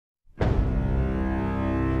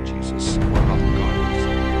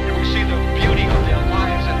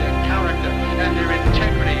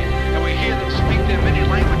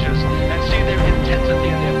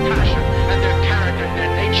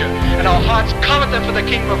hearts covet them for the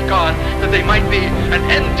kingdom of God, that they might be an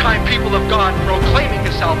end-time people of God, proclaiming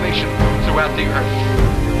His salvation throughout the earth.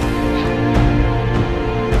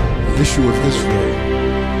 The issue of Israel,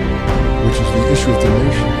 which is the issue of the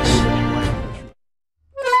nations.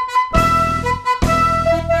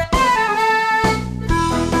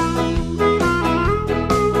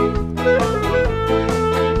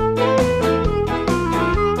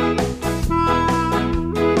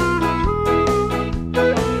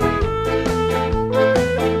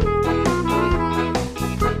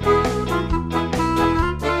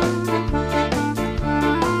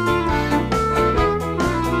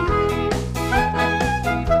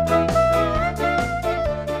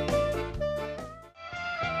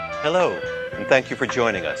 Hello, and thank you for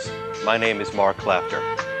joining us. My name is Mark Laughter.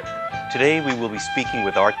 Today we will be speaking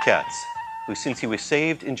with Art Katz, who since he was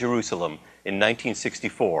saved in Jerusalem in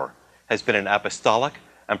 1964, has been an apostolic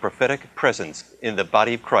and prophetic presence in the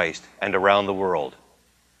body of Christ and around the world.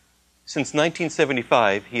 Since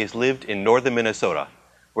 1975, he has lived in northern Minnesota,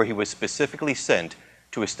 where he was specifically sent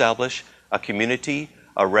to establish a community,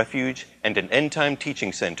 a refuge, and an end-time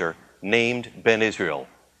teaching center named Ben Israel.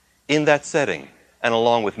 In that setting, and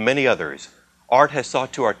along with many others, Art has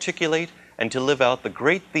sought to articulate and to live out the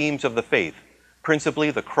great themes of the faith,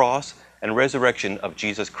 principally the cross and resurrection of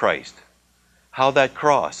Jesus Christ. How that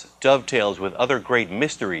cross dovetails with other great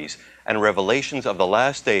mysteries and revelations of the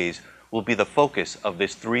last days will be the focus of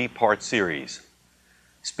this three-part series.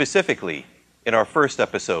 Specifically, in our first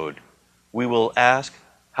episode, we will ask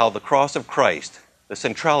how the cross of Christ, the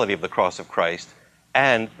centrality of the cross of Christ,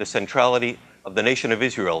 and the centrality of the nation of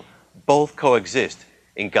Israel both coexist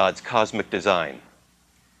in God's cosmic design.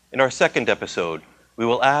 In our second episode, we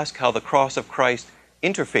will ask how the cross of Christ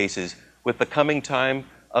interfaces with the coming time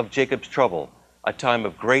of Jacob's trouble, a time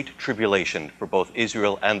of great tribulation for both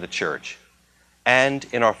Israel and the church. And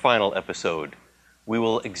in our final episode, we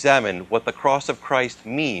will examine what the cross of Christ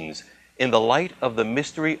means in the light of the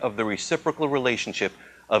mystery of the reciprocal relationship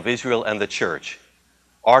of Israel and the church.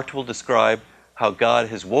 Art will describe how God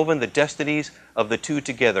has woven the destinies of the two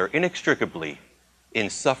together inextricably in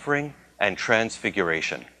suffering and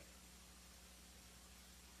transfiguration.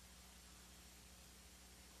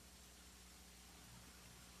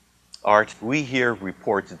 Art, we hear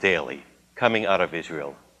reports daily coming out of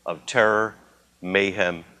Israel of terror,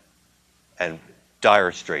 mayhem, and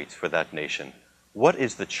dire straits for that nation. What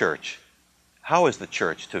is the church? How is the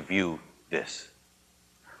church to view this?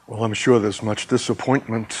 Well, I'm sure there's much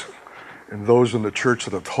disappointment in those in the church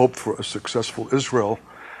that have hoped for a successful Israel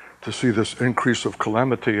to see this increase of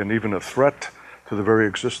calamity and even a threat to the very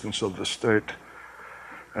existence of the state.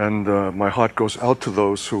 And my heart goes out to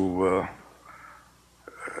those who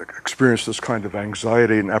experience this kind of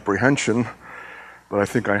anxiety and apprehension. But I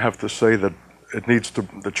think I have to say that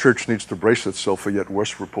the church needs to brace itself for yet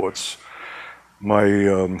worse reports.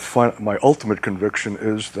 My ultimate conviction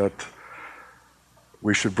is that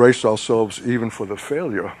we should brace ourselves even for the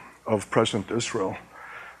failure of present Israel,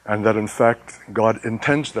 and that in fact God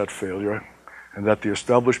intends that failure, and that the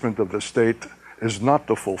establishment of the state is not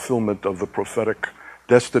the fulfillment of the prophetic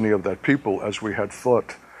destiny of that people as we had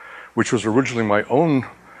thought, which was originally my own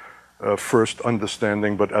first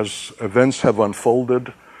understanding. But as events have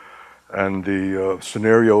unfolded and the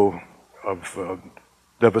scenario of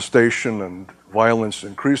devastation and violence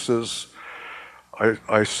increases,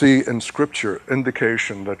 I see in Scripture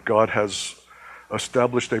indication that God has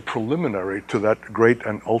established a preliminary to that great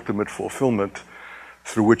and ultimate fulfillment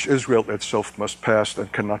through which Israel itself must pass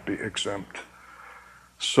and cannot be exempt.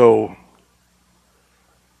 So,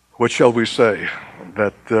 what shall we say?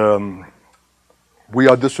 That we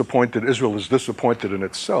are disappointed, Israel is disappointed in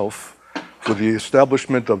itself, for the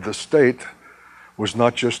establishment of the state was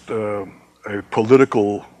not just a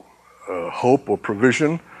political hope or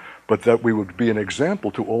provision, but that we would be an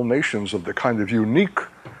example to all nations of the kind of unique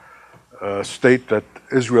state that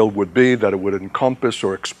Israel would be, that it would encompass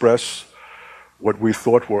or express what we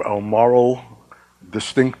thought were our moral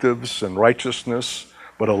distinctives and righteousness,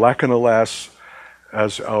 but alack and alas,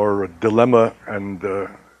 as our dilemma and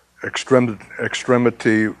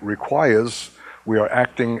extremity requires, we are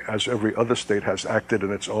acting as every other state has acted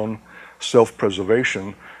in its own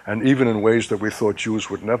self-preservation, and even in ways that we thought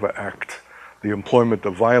Jews would never act. The employment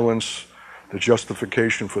of violence, the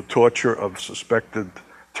justification for torture of suspected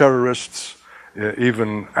terrorists,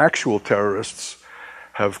 even actual terrorists,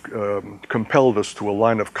 have compelled us to a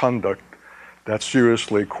line of conduct that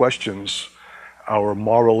seriously questions our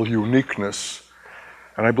moral uniqueness.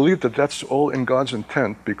 And I believe that that's all in God's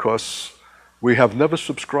intent, because we have never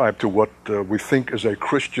subscribed to what we think is a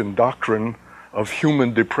Christian doctrine of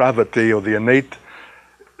human depravity or the innate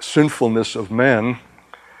sinfulness of man,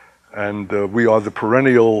 and we are the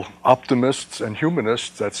perennial optimists and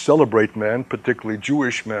humanists that celebrate man, particularly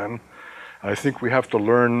Jewish man. I think we have to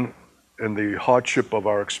learn in the hardship of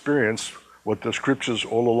our experience what the scriptures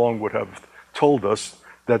all along would have told us,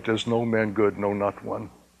 that there's no man good, no, not one.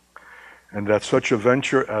 And that such a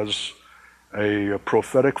venture as a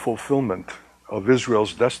prophetic fulfillment of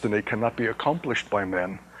Israel's destiny cannot be accomplished by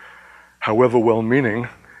man, however well-meaning,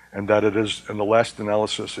 and that it is, in the last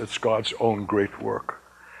analysis, it's God's own great work.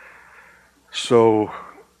 So,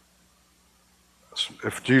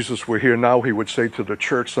 if Jesus were here now, he would say to the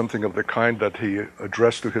church something of the kind that he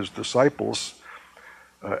addressed to his disciples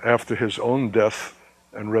after his own death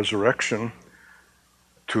and resurrection,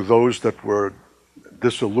 to those that were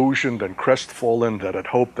disillusioned and crestfallen, that had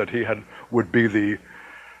hoped that he would be the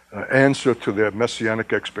answer to their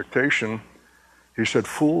messianic expectation. He said,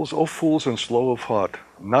 "Fools, O fools and slow of heart,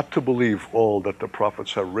 not to believe all that the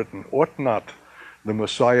prophets have written. Ought not the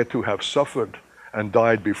Messiah to have suffered and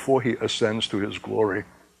died before he ascends to his glory?"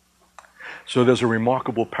 So there's a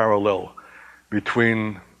remarkable parallel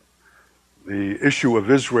between the issue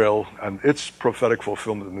of Israel and its prophetic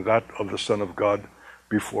fulfillment and that of the Son of God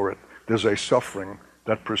before it. There's a suffering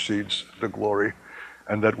that precedes the glory,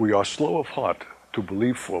 and that we are slow of heart to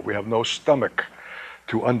believe for. We have no stomach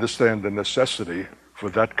to understand the necessity for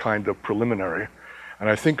that kind of preliminary. And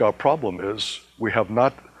I think our problem is we have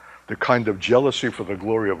not the kind of jealousy for the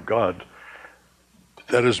glory of God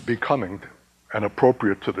that is becoming and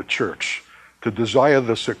appropriate to the church. To desire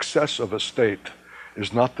the success of a state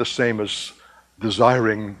is not the same as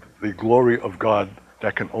desiring the glory of God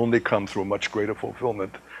that can only come through a much greater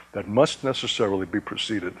fulfillment that must necessarily be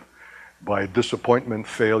preceded by disappointment,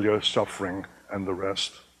 failure, suffering, and the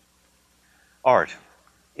rest. Art,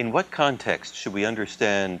 in what context should we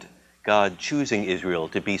understand God choosing Israel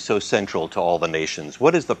to be so central to all the nations?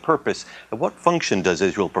 What is the purpose, and what function does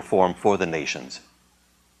Israel perform for the nations?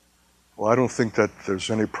 Well, I don't think that there's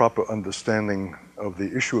any proper understanding of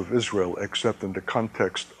the issue of Israel except in the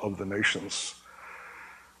context of the nations.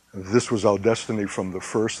 This was our destiny from the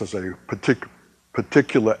first as a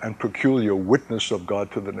particular and peculiar witness of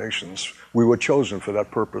God to the nations. We were chosen for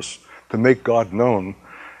that purpose, to make God known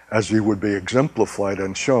as he would be exemplified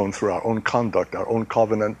and shown through our own conduct, our own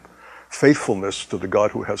covenant faithfulness to the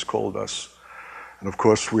God who has called us. And of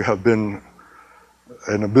course, we have been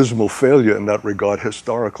an abysmal failure in that regard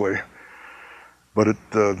historically. But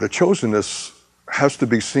the chosenness has to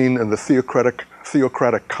be seen in the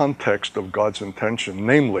theocratic context of God's intention,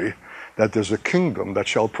 namely that there's a kingdom that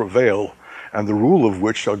shall prevail and the rule of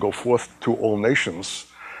which shall go forth to all nations.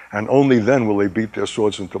 And only then will they beat their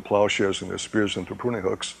swords into plowshares and their spears into pruning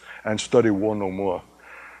hooks and study war no more.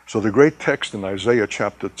 So the great text in Isaiah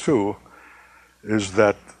chapter 2 is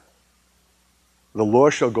that the law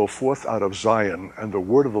shall go forth out of Zion and the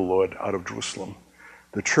word of the Lord out of Jerusalem.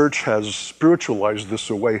 The church has spiritualized this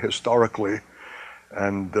away historically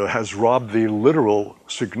and has robbed the literal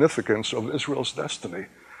significance of Israel's destiny.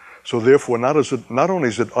 So therefore, not only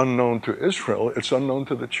is it unknown to Israel, it's unknown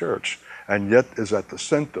to the church, and yet is at the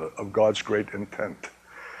center of God's great intent.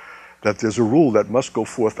 That there's a rule that must go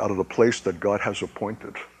forth out of the place that God has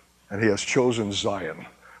appointed. And he has chosen Zion,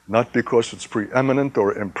 not because it's preeminent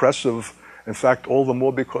or impressive, in fact, all the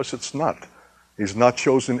more because it's not. He's not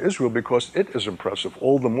chosen Israel because it is impressive,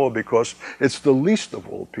 all the more because it's the least of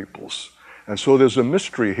all peoples. And so there's a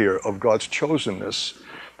mystery here of God's chosenness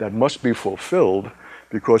that must be fulfilled,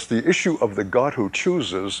 because the issue of the God who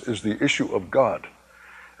chooses is the issue of God.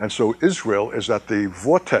 And so Israel is at the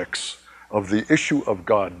vortex of the issue of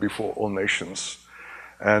God before all nations.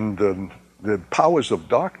 And the powers of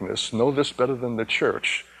darkness know this better than the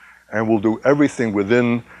church and will do everything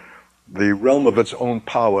within the realm of its own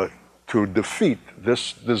power to defeat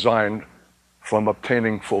this design from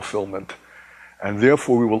obtaining fulfillment. And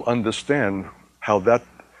therefore we will understand how that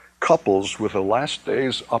couples with the last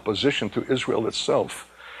days opposition to Israel itself,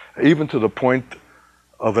 even to the point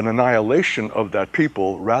of an annihilation of that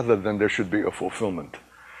people rather than there should be a fulfillment.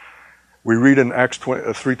 We read in Acts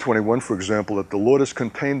 3:21, for example, that the Lord is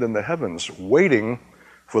contained in the heavens, waiting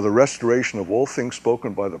for the restoration of all things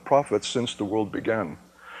spoken by the prophets since the world began.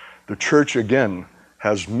 The church again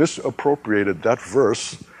has misappropriated that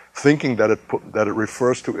verse, thinking that it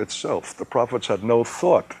refers to itself. The prophets had no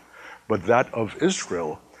thought but that of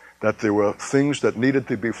Israel, that there were things that needed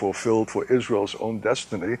to be fulfilled for Israel's own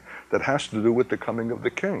destiny that has to do with the coming of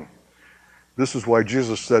the King. This is why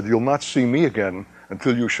Jesus said, "You'll not see me again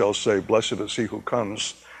until you shall say, 'Blessed is he who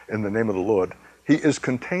comes in the name of the Lord.'" He is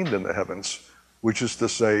contained in the heavens, which is to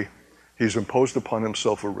say, he's imposed upon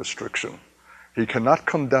himself a restriction. He cannot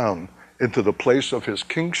come down into the place of his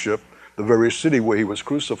kingship, the very city where he was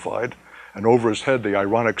crucified, and over his head the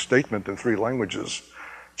ironic statement in 3 languages,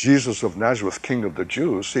 Jesus of Nazareth, King of the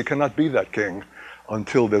Jews. He cannot be that king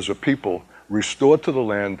until there's a people restored to the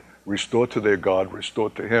land, restored to their God,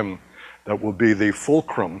 restored to him, that will be the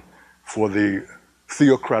fulcrum for the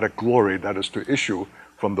theocratic glory that is to issue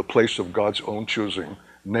from the place of God's own choosing,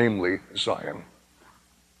 namely Zion.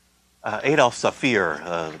 Adolf Safir,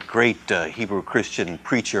 a great Hebrew Christian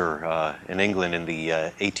preacher in England in the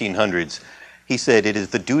 1800s, he said, "It is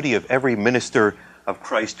the duty of every minister of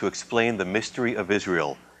Christ to explain the mystery of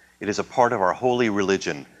Israel. It is a part of our holy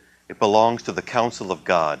religion. It belongs to the counsel of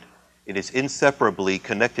God. It is inseparably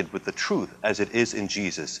connected with the truth as it is in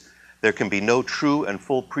Jesus. There can be no true and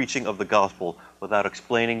full preaching of the gospel without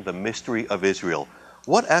explaining the mystery of Israel."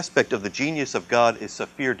 What aspect of the genius of God is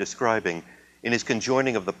Safir describing in his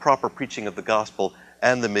conjoining of the proper preaching of the gospel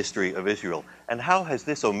and the mystery of Israel? And how has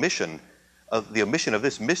this omission of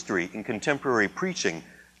this mystery in contemporary preaching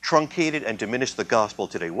truncated and diminished the gospel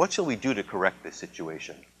today? What shall we do to correct this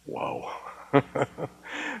situation? Wow.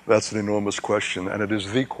 That's an enormous question, and it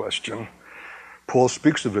is the question. Paul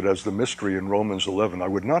speaks of it as the mystery in Romans 11. "I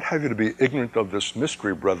would not have you to be ignorant of this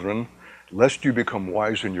mystery, brethren, lest you become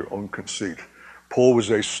wise in your own conceit." Paul was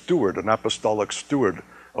a steward, an apostolic steward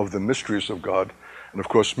of the mysteries of God. And of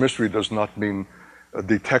course, mystery does not mean a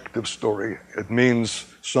detective story. It means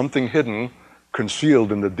something hidden,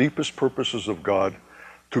 concealed in the deepest purposes of God,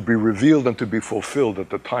 to be revealed and to be fulfilled at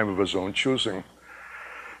the time of his own choosing.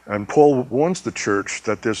 And Paul warns the church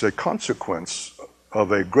that there's a consequence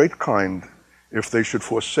of a great kind if they should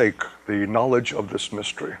forsake the knowledge of this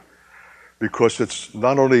mystery. Because it's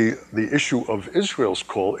not only the issue of Israel's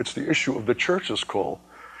call, it's the issue of the church's call.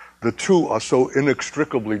 The two are so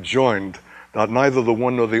inextricably joined that neither the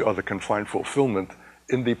one nor the other can find fulfillment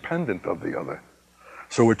independent of the other.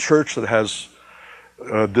 So a church that has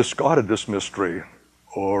discarded this mystery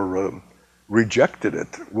or rejected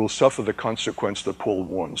it will suffer the consequence that Paul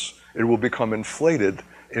warns. It will become inflated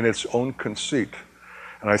in its own conceit.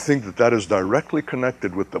 And I think that that is directly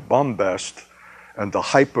connected with the bombast and the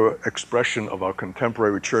hyper expression of our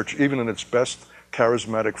contemporary church, even in its best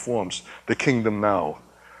charismatic forms, the kingdom now,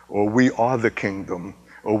 or we are the kingdom,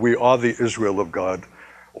 or we are the Israel of God.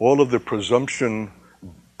 All of the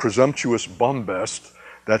presumptuous bombast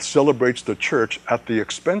that celebrates the church at the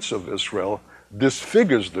expense of Israel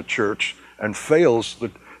disfigures the church and fails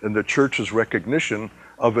in the church's recognition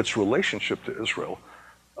of its relationship to Israel,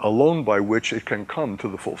 alone by which it can come to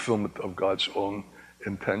the fulfillment of God's own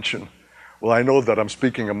intention. Well, I know that I'm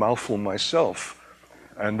speaking a mouthful myself,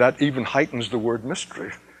 and that even heightens the word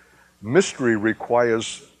mystery. Mystery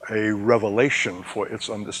requires a revelation for its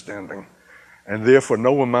understanding, and therefore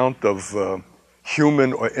no amount of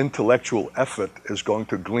human or intellectual effort is going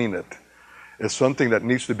to glean it. It's something that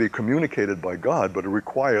needs to be communicated by God, but it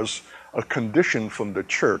requires a condition from the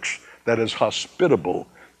church that is hospitable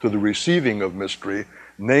to the receiving of mystery,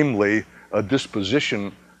 namely a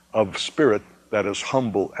disposition of spirit that is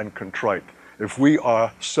humble and contrite. If we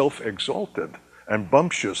are self-exalted and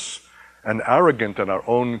bumptious and arrogant in our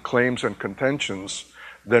own claims and contentions,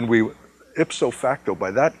 then we ipso facto,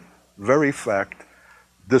 by that very fact,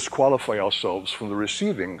 disqualify ourselves from the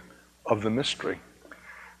receiving of the mystery.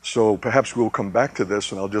 So perhaps we'll come back to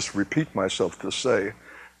this, and I'll just repeat myself to say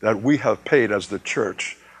that we have paid as the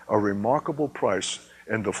church a remarkable price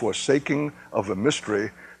in the forsaking of a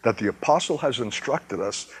mystery that the apostle has instructed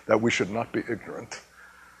us that we should not be ignorant.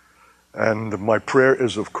 And my prayer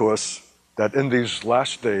is, of course, that in these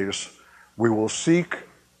last days we will seek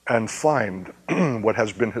and find what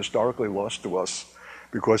has been historically lost to us,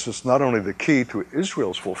 because it's not only the key to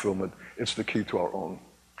Israel's fulfillment, it's the key to our own.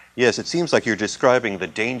 Yes, it seems like you're describing the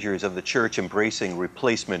dangers of the church embracing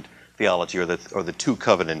replacement theology or the two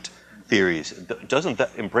covenant theories. Doesn't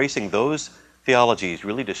that embracing those theologies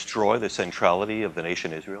really destroy the centrality of the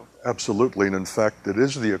nation Israel? Absolutely, and in fact, it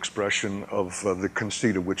is the expression of the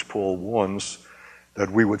conceit of which Paul warns,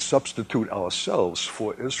 that we would substitute ourselves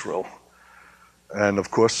for Israel. And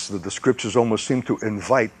of course, the scriptures almost seem to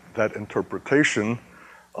invite that interpretation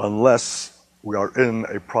unless we are in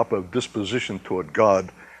a proper disposition toward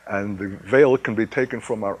God, and the veil can be taken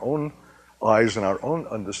from our own eyes and our own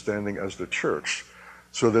understanding as the church.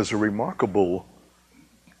 So there's a remarkable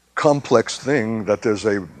complex thing that there's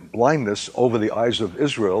a blindness over the eyes of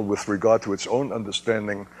Israel with regard to its own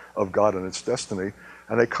understanding of God and its destiny,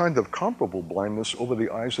 and a kind of comparable blindness over the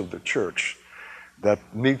eyes of the church that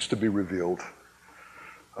needs to be revealed.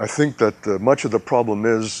 I think that much of the problem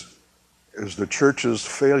is the church's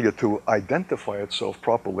failure to identify itself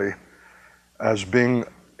properly as being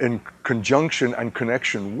in conjunction and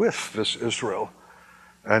connection with this Israel,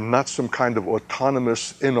 and not some kind of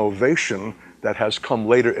autonomous innovation that has come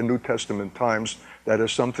later in New Testament times that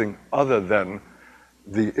is something other than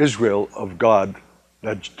the Israel of God,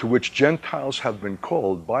 to which Gentiles have been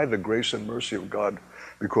called by the grace and mercy of God,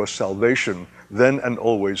 because salvation then and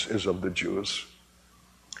always is of the Jews.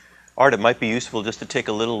 Art, it might be useful just to take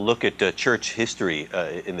a little look at church history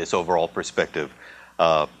in this overall perspective.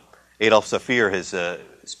 Adolf Saphir has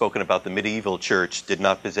spoken about the medieval church did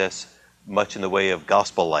not possess much in the way of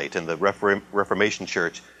gospel light, and the Reformation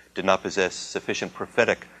church did not possess sufficient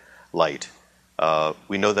prophetic light.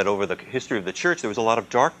 We know that over the history of the church there was a lot of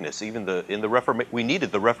darkness. Even we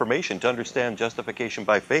needed the Reformation to understand justification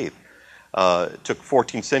by faith. It took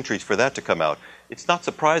 14 centuries for that to come out. It's not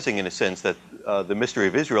surprising in a sense that the mystery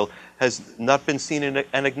of Israel has not been seen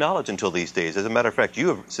and acknowledged until these days. As a matter of fact, you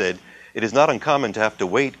have said it is not uncommon to have to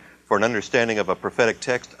wait for an understanding of a prophetic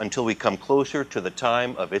text until we come closer to the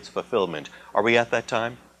time of its fulfillment. Are we at that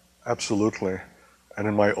time? Absolutely. And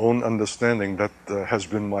in my own understanding, that has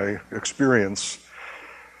been my experience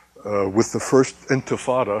with the first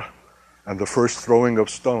intifada and the first throwing of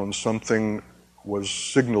stones. Something was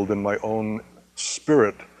signaled in my own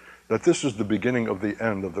spirit that this is the beginning of the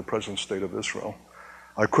end of the present state of Israel.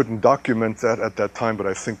 I couldn't document that at that time, but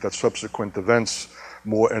I think that subsequent events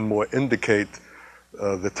more and more indicate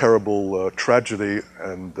the terrible tragedy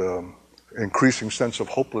and increasing sense of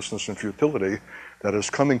hopelessness and futility that is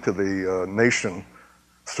coming to the nation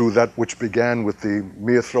through that which began with the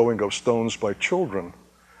mere throwing of stones by children.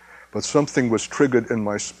 But something was triggered in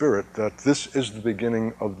my spirit that this is the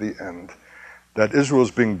beginning of the end, that Israel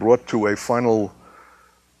is being brought to a final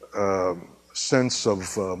sense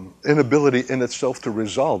of inability in itself to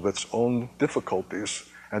resolve its own difficulties.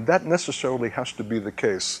 And that necessarily has to be the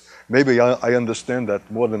case. Maybe I understand that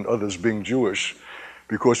more than others, being Jewish,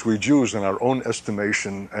 because we Jews, in our own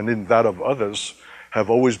estimation and in that of others, have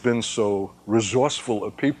always been so resourceful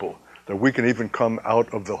a people that we can even come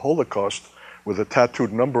out of the Holocaust with a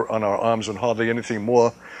tattooed number on our arms and hardly anything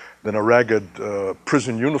more than a ragged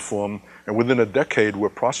prison uniform, and within a decade we're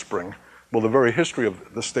prospering. Well, the very history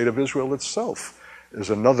of the state of Israel itself is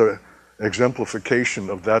another exemplification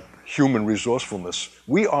of that human resourcefulness.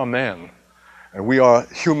 We are man, and we are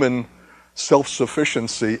human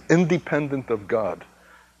self-sufficiency independent of God.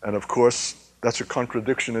 And of course, that's a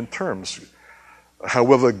contradiction in terms.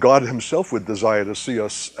 However, God himself would desire to see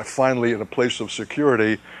us finally in a place of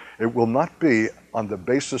security. It will not be on the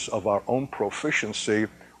basis of our own proficiency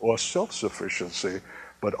or self-sufficiency,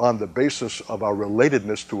 but on the basis of our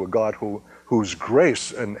relatedness to a God whose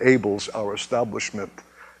grace enables our establishment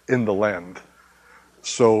in the land.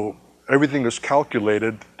 So everything is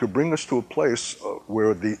calculated to bring us to a place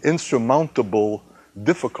where the insurmountable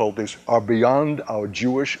difficulties are beyond our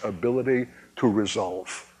Jewish ability to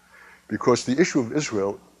resolve. Because the issue of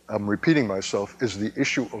Israel, I'm repeating myself, is the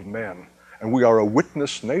issue of man. And we are a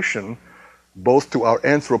witness nation both to our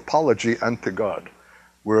anthropology and to God.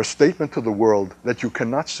 We're a statement to the world that you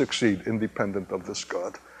cannot succeed independent of this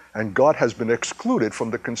God. And God has been excluded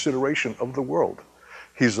from the consideration of the world.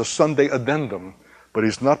 He's a Sunday addendum, but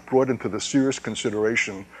he's not brought into the serious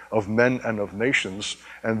consideration of men and of nations,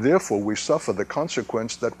 and therefore we suffer the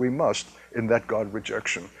consequence that we must in that God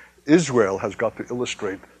rejection. Israel has got to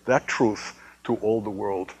illustrate that truth to all the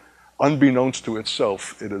world. Unbeknownst to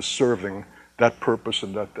itself, it is serving that purpose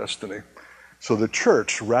and that destiny. So the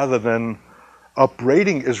church, rather than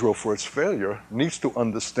upbraiding Israel for its failure, needs to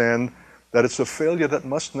understand that it's a failure that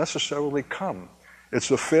must necessarily come.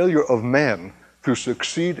 It's a failure of man to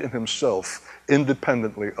succeed in himself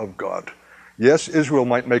independently of God. Yes, Israel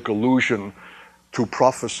might make allusion to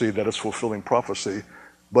prophecy, that it's fulfilling prophecy,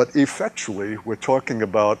 but effectually we're talking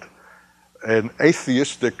about an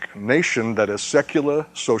atheistic nation that is secular,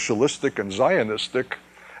 socialistic, and Zionistic,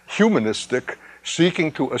 humanistic,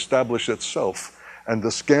 seeking to establish itself. And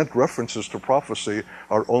the scant references to prophecy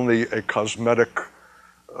are only a cosmetic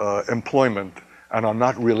employment and are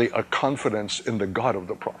not really a confidence in the God of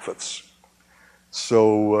the prophets.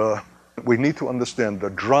 So we need to understand the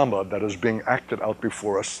drama that is being acted out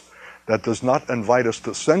before us, that does not invite us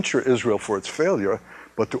to censure Israel for its failure,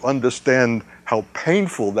 but to understand how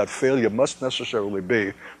painful that failure must necessarily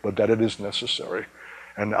be, but that it is necessary.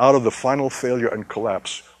 And out of the final failure and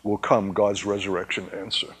collapse will come God's resurrection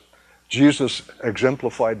answer. Jesus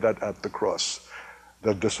exemplified that at the cross.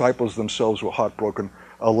 The disciples themselves were heartbroken.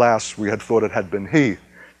 Alas, we had thought it had been he,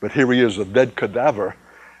 but here he is, a dead cadaver.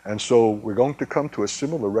 And so we're going to come to a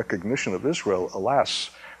similar recognition of Israel. Alas,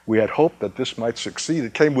 we had hoped that this might succeed.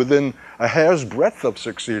 It came within a hair's breadth of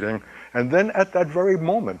succeeding, and then at that very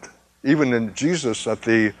moment, Even in Jesus, at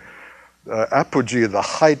the apogee, the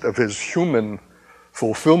height of his human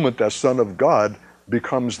fulfillment as Son of God,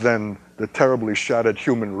 becomes then the terribly shattered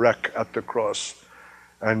human wreck at the cross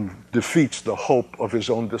and defeats the hope of his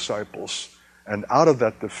own disciples. And out of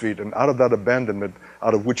that defeat and out of that abandonment,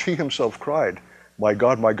 out of which he himself cried, my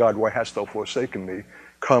God, why hast thou forsaken me?"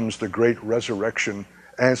 comes the great resurrection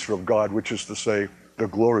answer of God, which is to say, the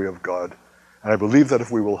glory of God. And I believe that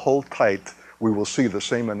if we will hold tight, we will see the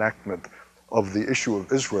same enactment of the issue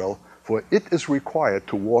of Israel, for it is required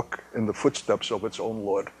to walk in the footsteps of its own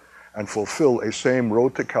Lord and fulfill a same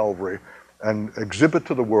road to Calvary and exhibit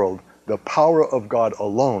to the world the power of God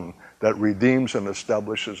alone that redeems and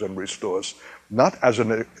establishes and restores, not as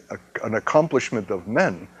an accomplishment of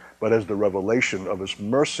men, but as the revelation of his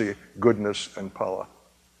mercy, goodness, and power.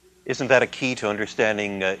 Isn't that a key to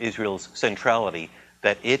understanding Israel's centrality,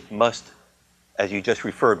 that it must, as you just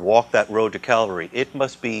referred, walk that road to Calvary? It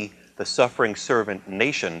must be the suffering servant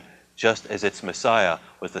nation, just as its Messiah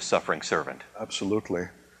was the suffering servant. Absolutely.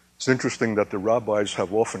 It's interesting that the rabbis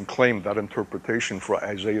have often claimed that interpretation for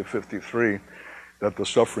Isaiah 53, that the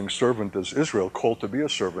suffering servant is Israel, called to be a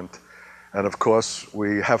servant. And of course,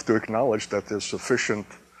 we have to acknowledge that there's sufficient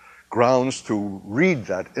grounds to read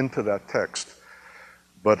that into that text.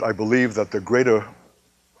 But I believe that the greater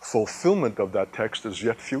fulfillment of that text is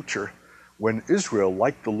yet future, when Israel,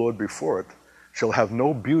 like the Lord before it, shall have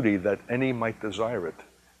no beauty that any might desire it.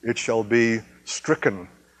 It shall be stricken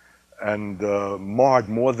and marred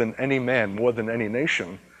more than any man, more than any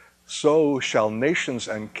nation. So shall nations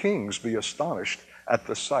and kings be astonished at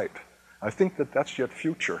the sight. I think that that's yet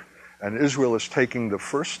future. And Israel is taking the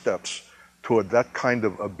first steps toward that kind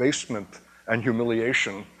of abasement and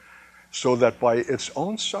humiliation, so that by its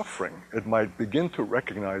own suffering, it might begin to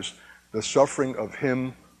recognize the suffering of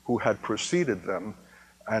him who had preceded them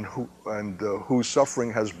and whose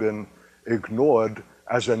suffering has been ignored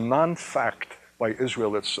as a non-fact by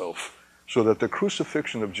Israel itself. So that the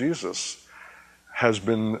crucifixion of Jesus has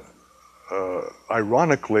been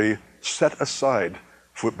ironically set aside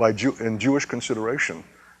in Jewish consideration.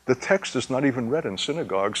 The text is not even read in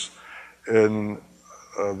synagogues. In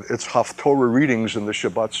its Haftorah readings in the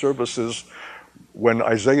Shabbat services, when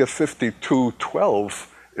Isaiah 52:12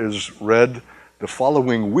 is read, the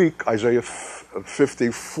following week Isaiah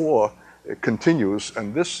 54 continues,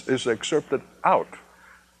 and this is excerpted out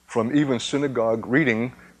from even synagogue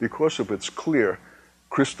reading because of its clear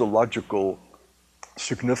Christological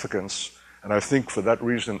significance. And I think for that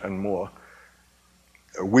reason and more,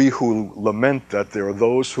 we who lament that there are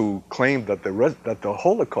those who claim that the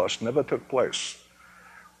Holocaust never took place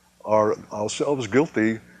are ourselves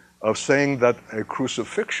guilty of saying that a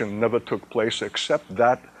crucifixion never took place except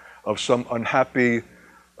that of some unhappy,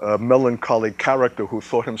 melancholy character who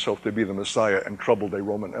thought himself to be the Messiah and troubled a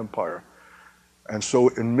Roman Empire. And so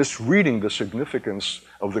in misreading the significance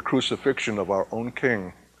of the crucifixion of our own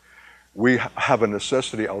King, we have a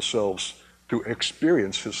necessity ourselves to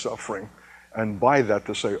experience his suffering, and by that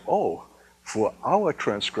to say, oh, for our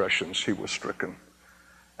transgressions he was stricken.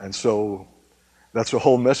 And so that's a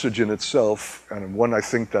whole message in itself, and one I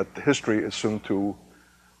think that history is soon to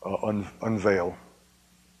unveil.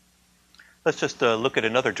 Let's just look at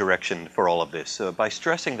another direction for all of this. By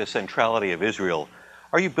stressing the centrality of Israel,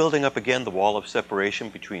 are you building up again the wall of separation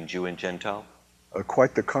between Jew and Gentile?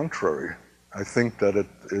 Quite the contrary. I think that it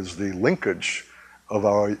is the linkage of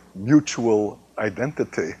our mutual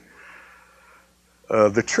identity.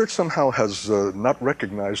 The church somehow has not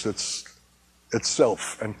recognized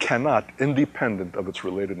itself and cannot, independent of its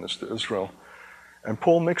relatedness to Israel. And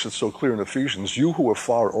Paul makes it so clear in Ephesians, you who are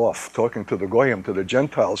far off, talking to the Goyim, to the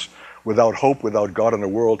Gentiles, without hope, without God in the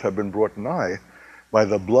world, have been brought nigh by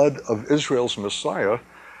the blood of Israel's Messiah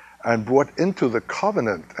and brought into the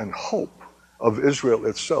covenant and hope of Israel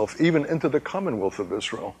itself, even into the commonwealth of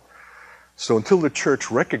Israel. So until the church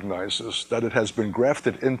recognizes that it has been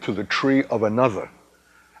grafted into the tree of another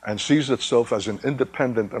and sees itself as an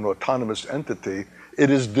independent and autonomous entity, it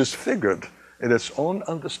is disfigured in its own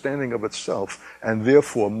understanding of itself and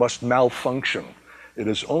therefore must malfunction. It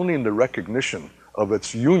is only in the recognition of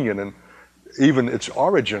its union and even its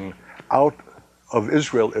origin out of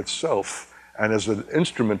Israel itself and as an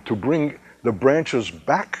instrument to bring the branches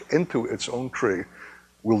back into its own tree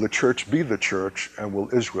will the church be the church and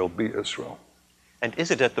will Israel be Israel. And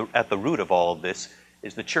is it at the root of all of this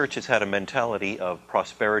is the church has had a mentality of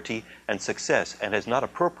prosperity and success and has not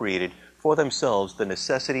appropriated for themselves the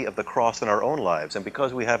necessity of the cross in our own lives. And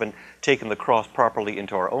because we haven't taken the cross properly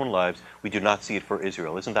into our own lives, we do not see it for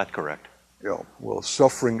Israel. Isn't that correct? Yeah, well,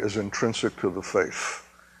 suffering is intrinsic to the faith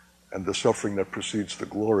and the suffering that precedes the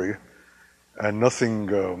glory. And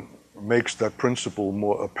nothing makes that principle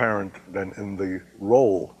more apparent than in the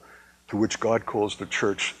role to which God calls the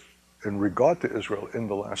church in regard to Israel in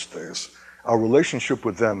the last days. Our relationship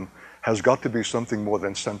with them has got to be something more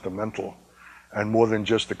than sentimental and more than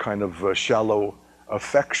just a kind of shallow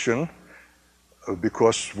affection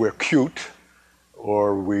because we're cute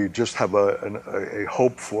or we just have a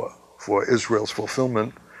hope for Israel's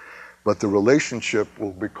fulfillment, but the relationship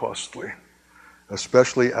will be costly,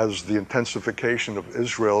 especially as the intensification of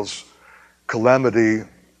Israel's calamity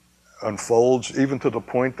unfolds, even to the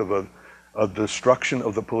point of a destruction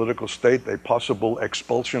of the political state, a possible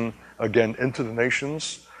expulsion again into the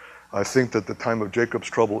nations. I think that the time of Jacob's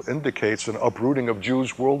trouble indicates an uprooting of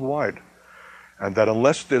Jews worldwide, and that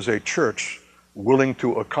unless there's a church willing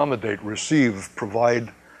to accommodate, receive,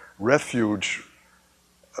 provide refuge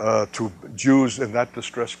to Jews in that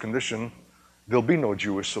distressed condition, there'll be no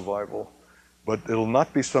Jewish survival. But it'll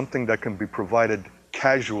not be something that can be provided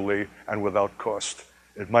casually and without cost.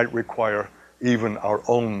 It might require even our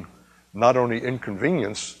own, not only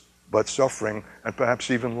inconvenience, but suffering and perhaps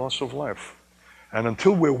even loss of life. And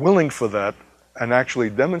until we're willing for that and actually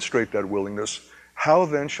demonstrate that willingness, how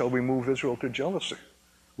then shall we move Israel to jealousy?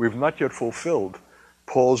 We've not yet fulfilled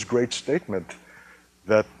Paul's great statement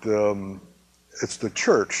that it's the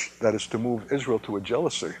church that is to move Israel to a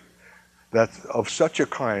jealousy, that of such a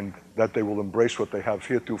kind that they will embrace what they have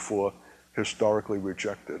heretofore historically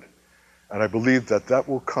rejected. And I believe that that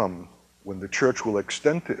will come when the church will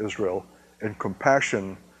extend to Israel in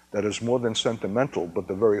compassion that is more than sentimental, but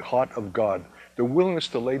the very heart of God, the willingness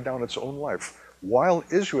to lay down its own life, while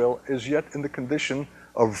Israel is yet in the condition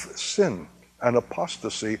of sin and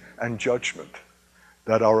apostasy and judgment.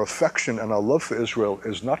 That our affection and our love for Israel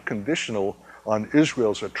is not conditional on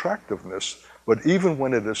Israel's attractiveness, but even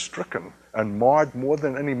when it is stricken and marred more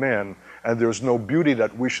than any man, and there's no beauty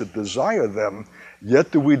that we should desire them,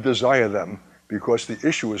 yet do we desire them, because the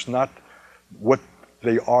issue is not what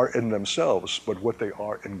they are in themselves, but what they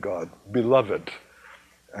are in God. Beloved.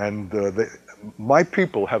 And my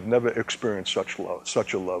people have never experienced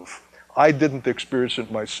such a love. I didn't experience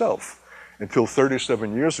it myself until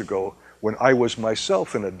 37 years ago, when I was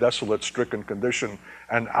myself in a desolate, stricken condition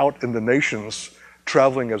and out in the nations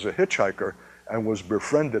traveling as a hitchhiker, and was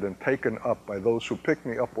befriended and taken up by those who picked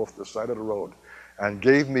me up off the side of the road and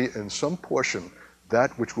gave me in some portion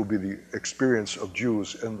that which will be the experience of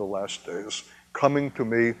Jews in the last days, coming to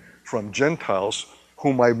me from Gentiles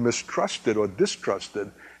whom I mistrusted or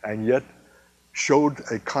distrusted, and yet showed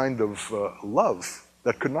a kind of love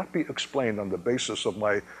that could not be explained on the basis of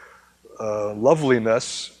my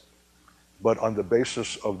loveliness, but on the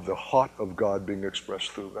basis of the heart of God being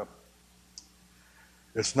expressed through them.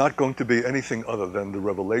 It's not going to be anything other than the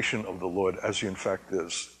revelation of the Lord as he in fact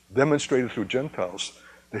is, demonstrated through Gentiles,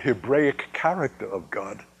 the Hebraic character of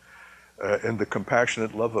God, and the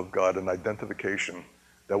compassionate love of God and identification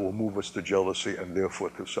that will move us to jealousy and therefore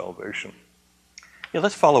to salvation. Yeah,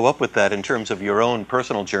 let's follow up with that in terms of your own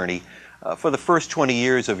personal journey. For the first 20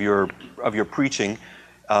 years of your preaching,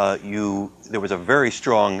 there was a very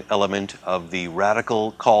strong element of the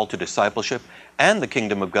radical call to discipleship and the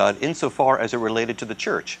kingdom of God insofar as it related to the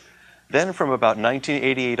church. Then from about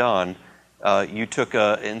 1988 on, you took,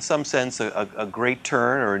 in some sense, a great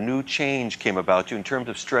turn, or a new change came about you in terms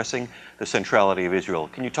of stressing the centrality of Israel.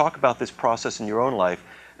 Can you talk about this process in your own life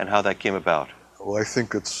and how that came about? Well, I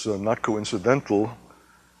think it's not coincidental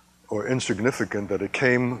or insignificant that it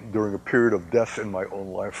came during a period of death in my own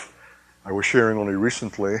life. I was sharing only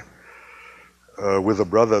recently with a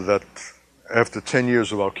brother that after 10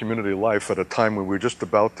 years of our community life, at a time when we were just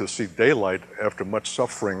about to see daylight after much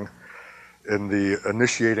suffering in the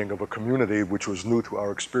initiating of a community which was new to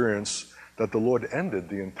our experience, that the Lord ended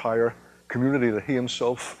the entire community that he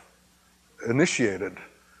himself initiated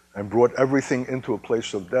and brought everything into a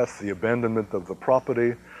place of death, the abandonment of the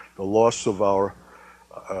property, the loss of our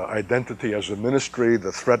identity as a ministry,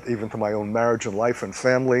 the threat even to my own marriage and life and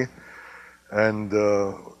family. And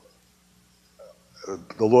the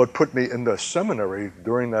Lord put me in the seminary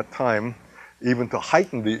during that time, even to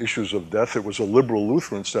heighten the issues of death. It was a liberal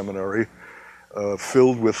Lutheran seminary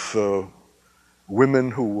filled with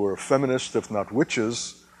women who were feminists, if not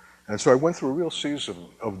witches. And so I went through a real season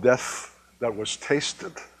of death that was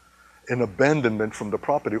tasted in abandonment from the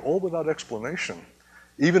property, all without explanation.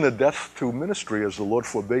 Even a death to ministry, as the Lord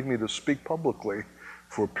forbade me to speak publicly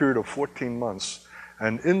for a period of 14 months.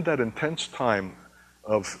 And in that intense time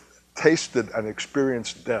of tasted and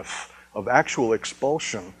experienced death, of actual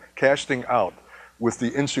expulsion, casting out with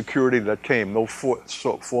the insecurity that came, no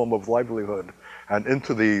form of livelihood, and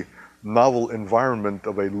into the novel environment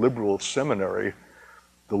of a liberal seminary,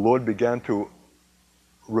 the Lord began to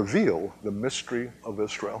reveal the mystery of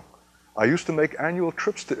Israel. I used to make annual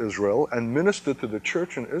trips to Israel and minister to the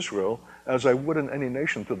church in Israel as I would in any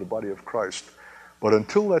nation to the body of Christ. But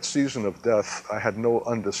until that season of death, I had no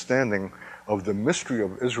understanding of the mystery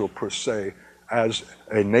of Israel per se as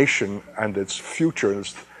a nation and its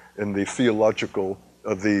futures in the theological,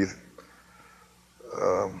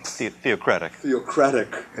 theocratic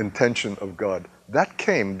intention of God. That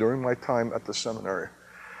came during my time at the seminary.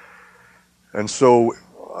 And so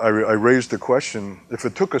I raised the question, if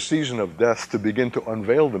it took a season of death to begin to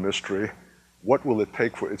unveil the mystery, what will it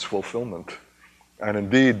take for its fulfillment? And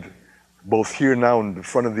indeed, both here now in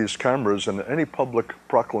front of these cameras and any public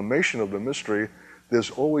proclamation of the mystery,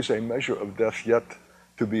 there's always a measure of death yet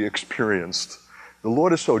to be experienced. The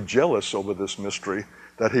Lord is so jealous over this mystery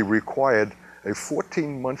that he required a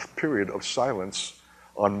 14-month period of silence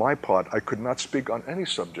on my part. I could not speak on any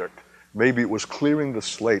subject. Maybe it was clearing the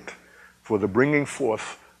slate for the bringing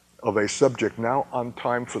forth of a subject now on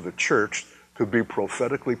time for the church to be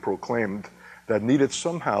prophetically proclaimed that needed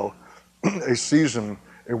somehow a season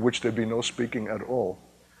in which there be no speaking at all.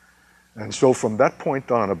 And so from that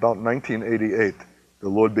point on, about 1988, the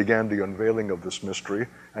Lord began the unveiling of this mystery,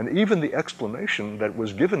 and even the explanation that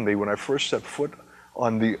was given me when I first set foot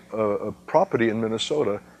on the property in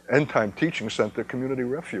Minnesota, End Time Teaching Center Community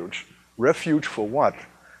Refuge. Refuge for what?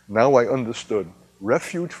 Now I understood.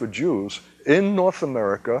 Refuge for Jews in North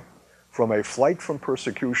America from a flight from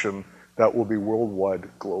persecution that will be worldwide,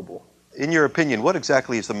 global. In your opinion, what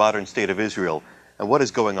exactly is the modern state of Israel, and what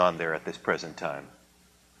is going on there at this present time?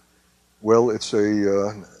 Well, it's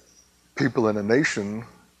a people in a nation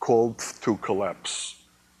called to collapse.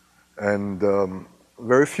 And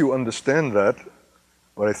very few understand that,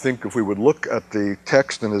 but I think if we would look at the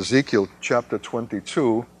text in Ezekiel chapter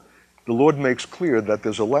 22, the Lord makes clear that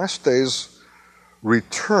there's a last days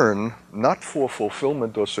return, not for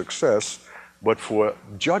fulfillment or success, but for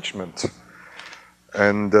judgment.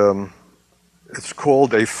 And it's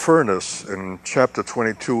called a furnace in chapter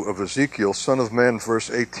 22 of Ezekiel. Son of man, verse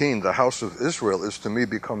 18, the house of Israel is to me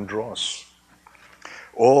become dross.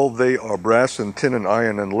 All they are brass and tin and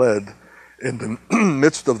iron and lead. In the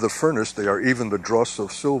midst of the furnace they are even the dross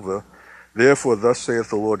of silver. Therefore thus saith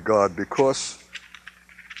the Lord God, because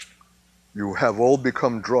you have all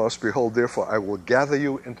become dross, behold, therefore I will gather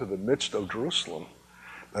you into the midst of Jerusalem.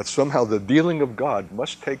 That somehow the dealing of God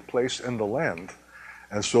must take place in the land.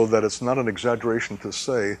 And so that it's not an exaggeration to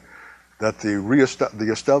say that the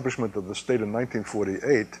establishment of the state in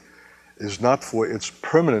 1948 is not for its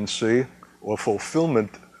permanency or fulfillment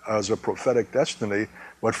as a prophetic destiny,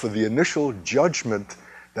 but for the initial judgment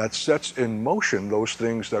that sets in motion those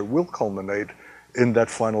things that will culminate in that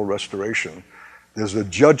final restoration. There's a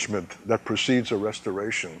judgment that precedes a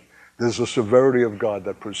restoration. There's a severity of God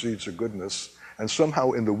that precedes a goodness. And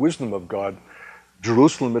somehow in the wisdom of God,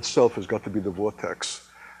 Jerusalem itself has got to be the vortex.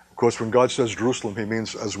 Of course, when God says Jerusalem, he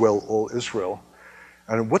means as well all Israel.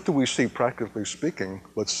 And what do we see practically speaking?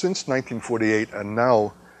 But since 1948 and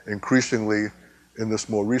now increasingly in this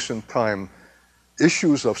more recent time,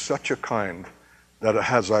 issues of such a kind that,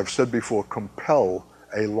 as I've said before, compel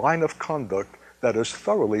a line of conduct that is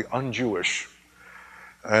thoroughly un-Jewish.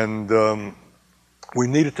 And we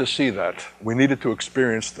needed to see that. We needed to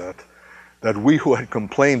experience that. That we who had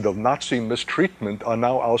complained of Nazi mistreatment are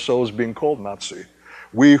now ourselves being called Nazi.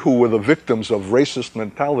 We who were the victims of racist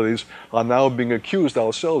mentalities are now being accused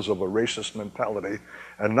ourselves of a racist mentality,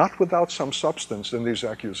 and not without some substance in these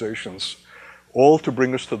accusations, all to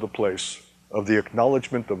bring us to the place of the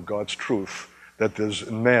acknowledgement of God's truth, that there's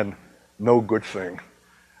in man no good thing.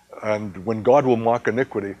 And when God will mark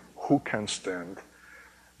iniquity, who can stand?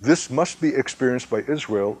 This must be experienced by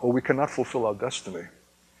Israel, or we cannot fulfill our destiny.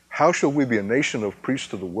 How shall we be a nation of priests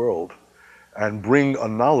to the world and bring a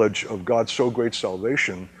knowledge of God's so great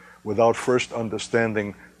salvation without first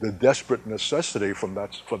understanding the desperate necessity for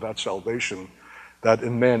that salvation, that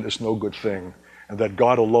in man is no good thing, and that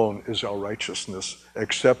God alone is our righteousness,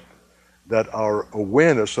 except that our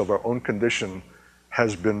awareness of our own condition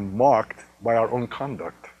has been marked by our own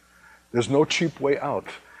conduct. There's no cheap way out.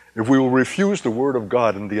 If we will refuse the word of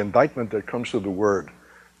God and the indictment that comes through the word,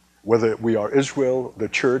 whether we are Israel, the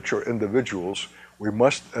church, or individuals, we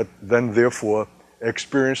must then therefore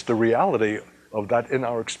experience the reality of that in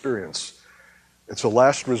our experience. It's a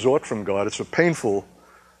last resort from God. It's a painful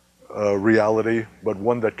reality, but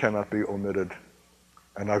one that cannot be omitted.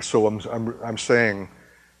 And so I'm saying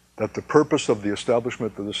that the purpose of the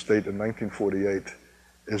establishment of the state in 1948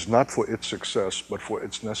 is not for its success, but for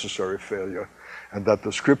its necessary failure. And that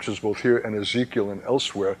the scriptures, both here in Ezekiel and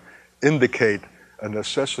elsewhere, indicate a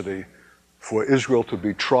necessity for Israel to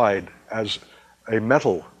be tried as a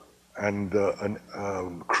metal and a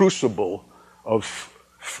crucible of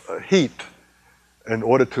heat in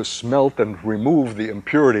order to smelt and remove the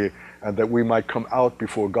impurity, and that we might come out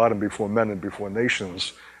before God and before men and before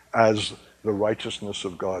nations as the righteousness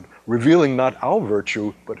of God, revealing not our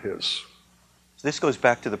virtue, but His. This goes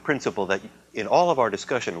back to the principle that in all of our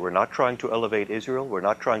discussion, we're not trying to elevate Israel, we're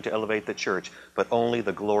not trying to elevate the church, but only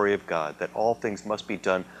the glory of God, that all things must be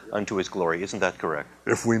done unto His glory. Isn't that correct?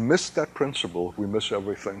 If we miss that principle, we miss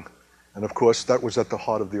everything. And of course, that was at the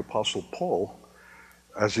heart of the Apostle Paul,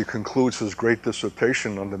 as he concludes his great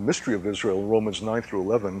dissertation on the mystery of Israel, Romans 9 through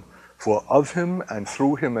 11, for of Him and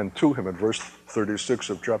through Him and to Him, in verse 36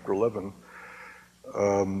 of chapter 11,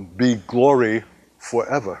 be glory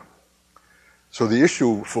forever. So the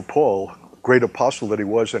issue for Paul, great apostle that he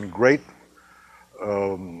was, and great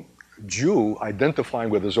Jew, identifying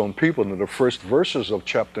with his own people, in the first verses of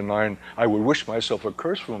chapter 9, I would wish myself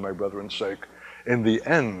accursed for my brethren's sake, in the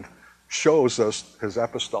end shows us his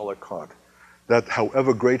apostolic heart, that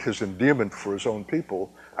however great his endearment for his own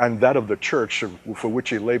people, and that of the church for which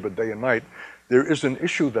he labored day and night, there is an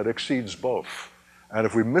issue that exceeds both. And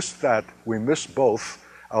if we miss that, we miss both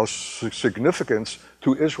our significance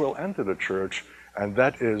to Israel and to the church, and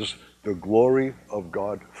that is the glory of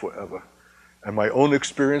God forever. And my own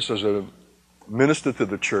experience as a minister to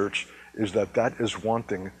the church is that that is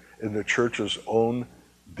wanting in the church's own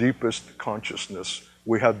deepest consciousness.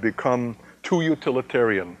 We have become too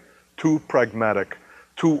utilitarian, too pragmatic,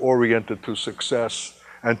 too oriented to success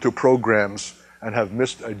and to programs, and have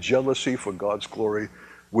missed a jealousy for God's glory,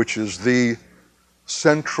 which is the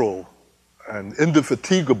central and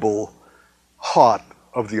indefatigable heart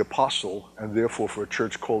of the apostle, and therefore for a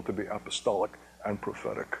church called to be apostolic and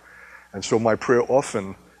prophetic. And so my prayer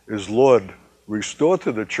often is, Lord, restore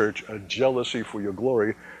to the church a jealousy for your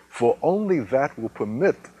glory, for only that will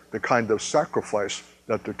permit the kind of sacrifice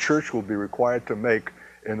that the church will be required to make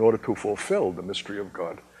in order to fulfill the mystery of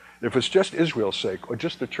God. If it's just Israel's sake or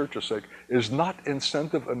just the church's sake, is not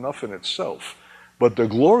incentive enough in itself, but the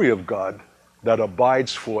glory of God that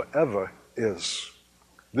abides forever is.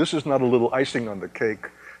 This is not a little icing on the cake.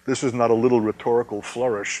 This is not a little rhetorical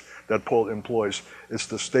flourish that Paul employs. It's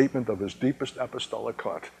the statement of his deepest apostolic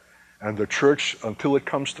heart. And the church, until it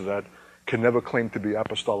comes to that, can never claim to be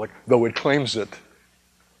apostolic, though it claims it.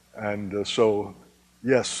 And so,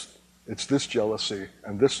 yes, it's this jealousy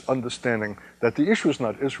and this understanding that the issue is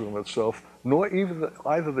not Israel itself, nor even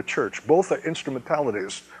either the church. Both are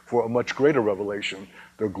instrumentalities for a much greater revelation,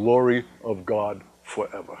 the glory of God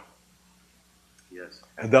forever. Yes.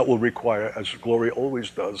 And that will require, as glory always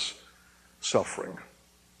does, suffering.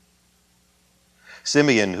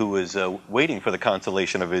 Simeon, who was waiting for the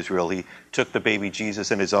consolation of Israel, he took the baby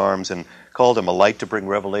Jesus in his arms and called him a light to bring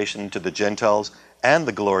revelation to the Gentiles and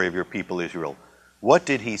the glory of your people Israel. What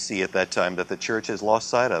did he see at that time that the church has lost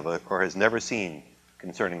sight of or has never seen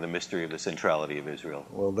concerning the mystery of the centrality of Israel?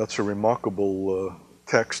 Well, that's a remarkable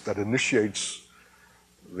text that initiates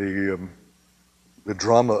the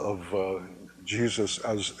drama of Jesus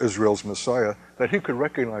as Israel's Messiah, that he could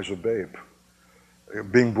recognize a babe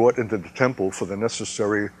being brought into the temple for the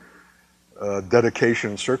necessary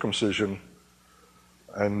dedication and circumcision,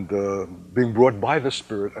 and being brought by the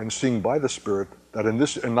Spirit and seeing by the Spirit that in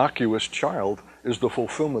this innocuous child is the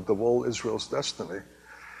fulfillment of all Israel's destiny.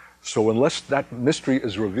 So unless that mystery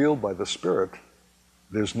is revealed by the Spirit,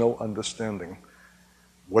 there's no understanding.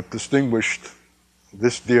 What distinguished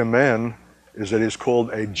this dear man is that he's called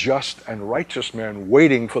a just and righteous man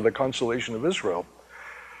waiting for the consolation of Israel,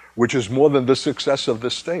 which is more than the success of the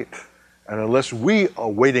state. And unless we are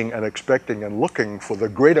waiting and expecting and looking for the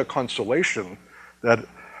greater consolation that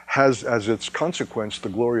has as its consequence the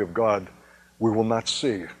glory of God, we will not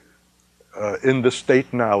see in the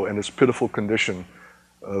state now, in its pitiful condition,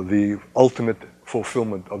 the ultimate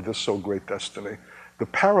fulfillment of this so great destiny. The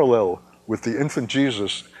parallel with the infant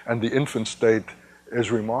Jesus and the infant state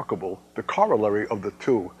is remarkable. The corollary of the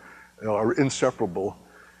two are inseparable.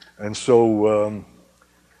 And so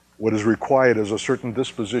what is required is a certain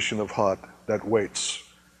disposition of heart that waits.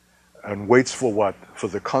 And waits for what? For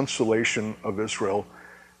the consolation of Israel.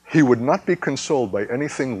 He would not be consoled by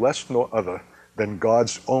anything less nor other than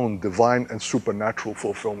God's own divine and supernatural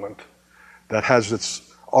fulfillment that has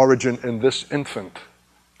its origin in this infant.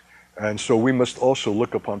 And so we must also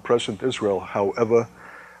look upon present Israel, however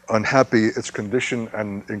unhappy its condition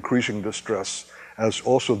and increasing distress, as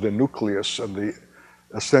also the nucleus and the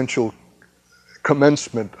essential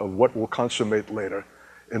commencement of what will consummate later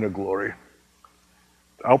in a glory.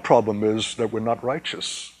 Our problem is that we're not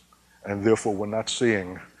righteous, and therefore we're not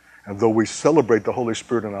seeing. And though we celebrate the Holy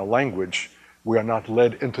Spirit in our language, We are not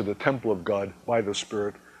led into the temple of God by the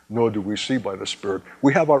Spirit, nor do we see by the Spirit.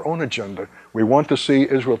 We have our own agenda. We want to see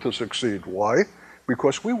Israel to succeed. Why?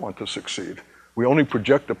 Because we want to succeed. We only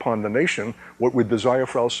project upon the nation what we desire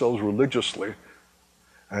for ourselves religiously.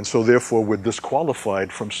 And so therefore we're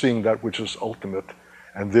disqualified from seeing that which is ultimate.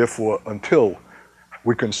 And therefore, until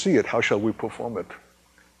we can see it, how shall we perform it?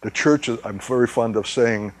 The church, I'm very fond of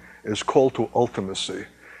saying, is called to ultimacy.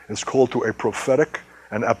 It's called to a prophetic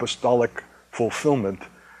and apostolic fulfillment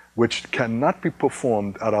which cannot be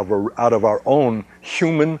performed out of our own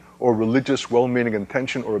human or religious well-meaning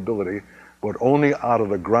intention or ability, but only out of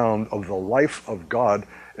the ground of the life of God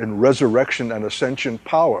in resurrection and ascension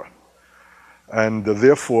power. And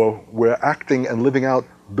therefore, we're acting and living out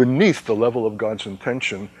beneath the level of God's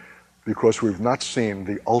intention because we've not seen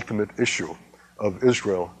the ultimate issue of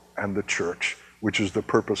Israel and the church, which is the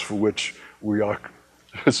purpose for which we are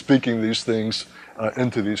speaking these things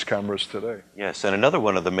into these cameras today. Yes, and another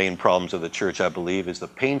one of the main problems of the church, I believe, is the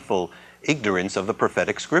painful ignorance of the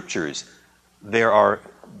prophetic scriptures.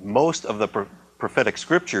 Most of the prophetic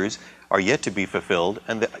scriptures are yet to be fulfilled,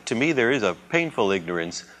 and to me there is a painful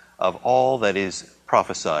ignorance of all that is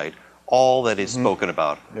prophesied, all that is spoken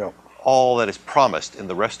about, all that is promised in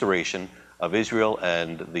the restoration of Israel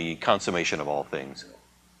and the consummation of all things.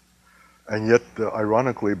 And yet,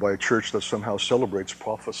 ironically, by a church that somehow celebrates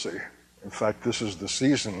prophecy. In fact, this is the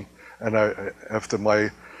season, and after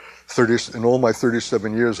in all my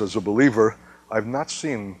 37 years as a believer, I've not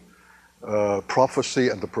seen prophecy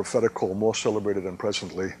and the prophetic call more celebrated than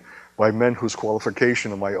presently by men whose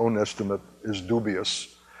qualification, in my own estimate, is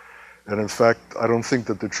dubious. And in fact, I don't think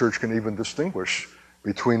that the church can even distinguish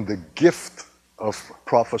between the gift of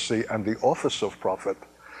prophecy and the office of prophet.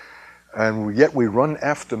 And yet we run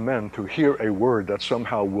after men to hear a word that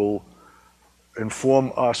somehow will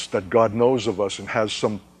inform us that God knows of us and has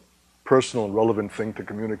some personal and relevant thing to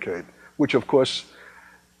communicate, which of course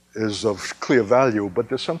is of clear value, but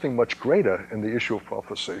there's something much greater in the issue of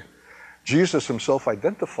prophecy. Jesus himself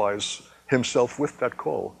identifies himself with that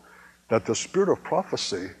call, that the spirit of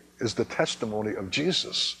prophecy is the testimony of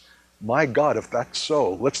Jesus. My God, if that's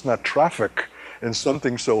so, let's not traffic in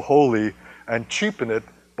something so holy and cheapen it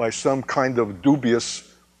by some kind of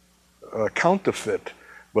dubious counterfeit,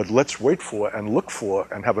 but let's wait for and look for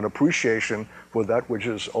and have an appreciation for that which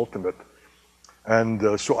is ultimate.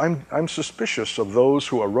 And so I'm suspicious of those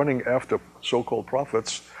who are running after so-called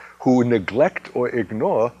prophets who neglect or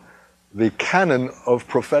ignore the canon of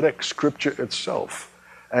prophetic scripture itself.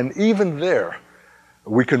 And even there,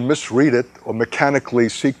 we can misread it or mechanically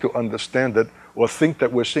seek to understand it or think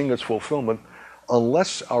that we're seeing its fulfillment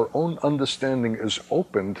unless our own understanding is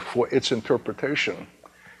opened for its interpretation.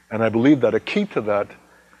 And I believe that a key to that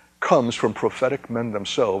comes from prophetic men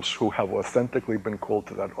themselves who have authentically been called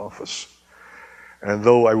to that office. And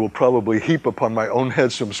though I will probably heap upon my own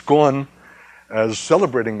head some scorn as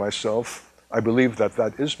celebrating myself, I believe that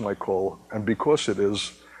that is my call. And because it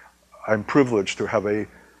is, I'm privileged to have a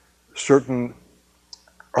certain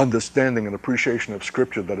understanding and appreciation of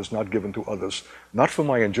Scripture that is not given to others, not for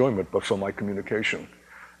my enjoyment, but for my communication.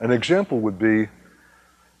 An example would be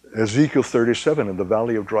Ezekiel 37 in the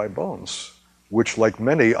Valley of Dry Bones, which, like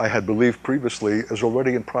many, I had believed previously is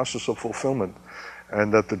already in process of fulfillment,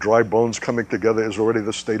 and that the dry bones coming together is already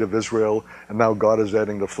the state of Israel, and now God is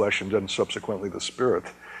adding the flesh and then subsequently the spirit.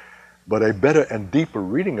 But a better and deeper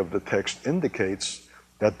reading of the text indicates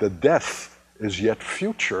that the death is yet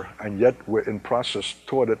future, and yet we're in process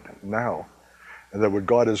toward it now. And that what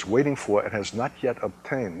God is waiting for and has not yet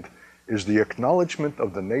obtained is the acknowledgement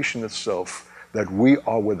of the nation itself that we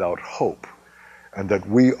are without hope, and that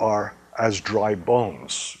we are as dry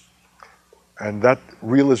bones. And that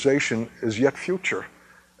realization is yet future,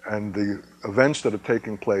 and the events that are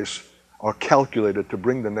taking place are calculated to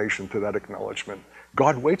bring the nation to that acknowledgement.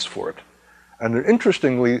 God waits for it. And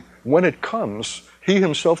interestingly, when it comes, he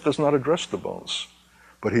himself does not address the bones,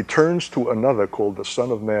 but he turns to another called the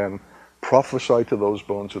Son of Man, prophesy to those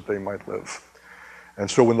bones that they might live.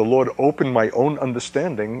 And so when the Lord opened my own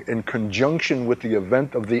understanding in conjunction with the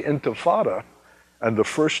event of the Intifada and the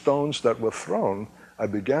first stones that were thrown, I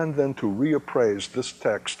began then to reappraise this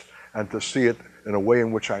text and to see it in a way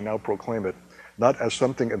in which I now proclaim it, not as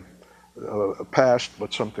something past,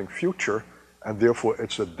 but something future, and therefore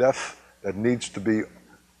it's a death that needs to be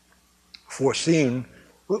foreseen,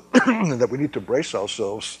 that we need to brace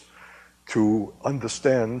ourselves to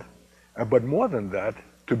understand, but more than that,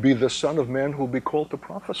 to be the Son of Man who will be called to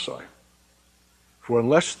prophesy. For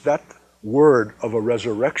unless that word of a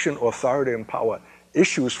resurrection, authority, and power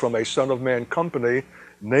issues from a Son of Man company,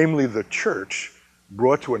 namely the church,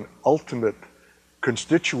 brought to an ultimate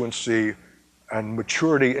constituency and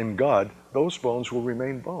maturity in God, those bones will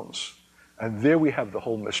remain bones. And there we have the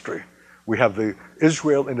whole mystery. We have the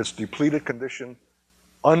Israel in its depleted condition,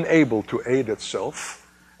 unable to aid itself,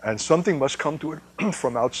 and something must come to it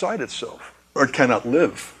from outside itself, or it cannot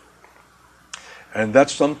live. And that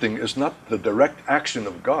something is not the direct action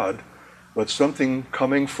of God, but something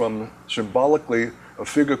coming from, symbolically, a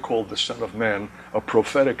figure called the Son of Man, a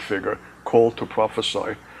prophetic figure called to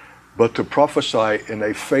prophesy, but to prophesy in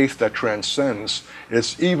a faith that transcends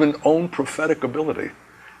its even own prophetic ability,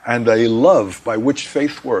 and a love by which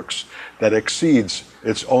faith works that exceeds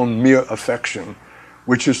its own mere affection,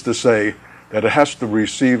 which is to say that it has to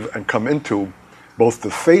receive and come into both the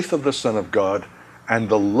faith of the Son of God and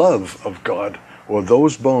the love of God, or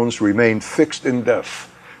those bones remain fixed in death.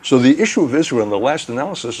 So the issue of Israel in the last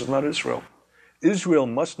analysis is not Israel. Israel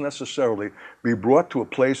must necessarily be brought to a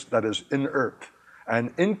place that is inert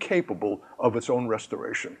and incapable of its own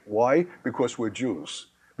restoration. Why? Because we're Jews.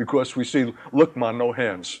 Because we see, look, man, no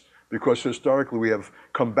hands. Because historically we have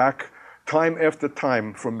come back time after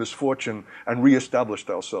time from misfortune and reestablished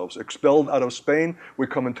ourselves. Expelled out of Spain, we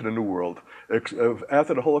come into the New World.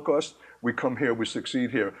 After the Holocaust, we come here, we succeed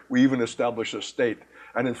here. We even establish a state.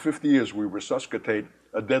 And in 50 years, we resuscitate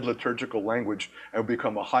a dead liturgical language and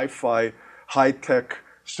become a hi-fi, high-tech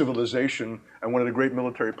civilization and one of the great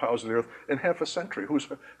military powers of the earth in half a century. Who's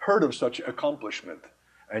heard of such accomplishment?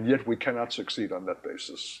 And yet we cannot succeed on that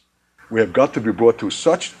basis. We have got to be brought to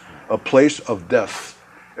such a place of death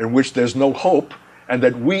in which there's no hope, and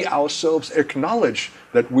that we ourselves acknowledge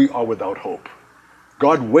that we are without hope.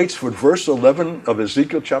 God waits for verse 11 of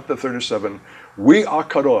Ezekiel chapter 37. We are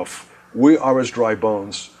cut off. We are as dry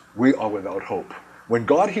bones. We are without hope. When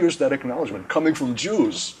God hears that acknowledgement coming from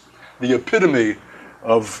Jews, the epitome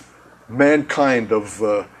of mankind,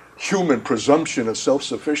 of human presumption of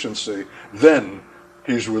self-sufficiency, then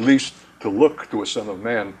he's released to look to a Son of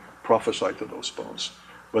Man, prophesy to those bones.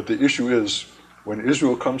 But the issue is, when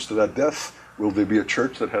Israel comes to that death, will there be a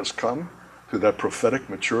church that has come to that prophetic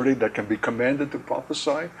maturity that can be commanded to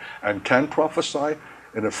prophesy and can prophesy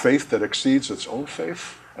in a faith that exceeds its own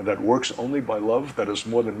faith and that works only by love, that is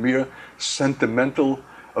more than mere sentimental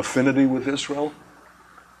affinity with Israel?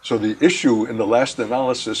 So the issue in the last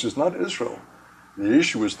analysis is not Israel. The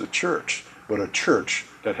issue is the church, but a church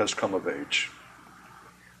that has come of age.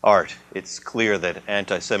 Art, it's clear that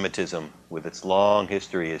anti-Semitism, with its long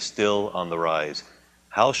history, is still on the rise.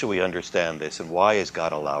 How should we understand this, and why is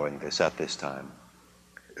God allowing this at this time?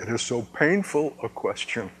 It is so painful a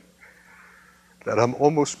question that I'm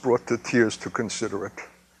almost brought to tears to consider it.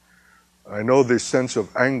 I know the sense of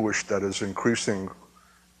anguish that is increasing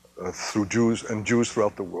through Jews and Jews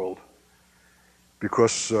throughout the world,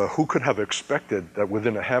 because who could have expected that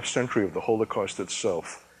within a half century of the Holocaust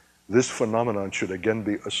itself, this phenomenon should again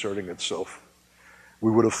be asserting itself? We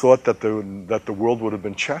would have thought that the world would have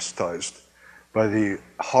been chastised by the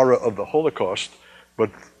horror of the Holocaust, but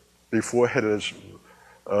before it has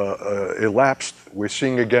elapsed, we're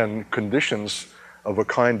seeing again conditions of a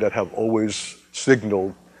kind that have always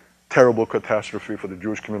signaled terrible catastrophe for the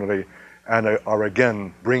Jewish community and are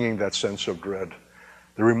again bringing that sense of dread.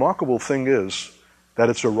 The remarkable thing is that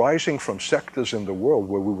it's arising from sectors in the world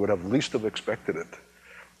where we would have least have expected it,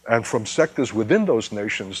 and from sectors within those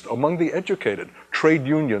nations, among the educated, trade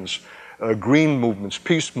unions, green movements,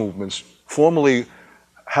 peace movements, formerly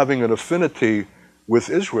having an affinity with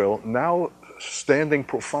Israel, now standing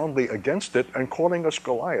profoundly against it and calling us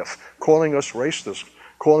Goliath, calling us racist,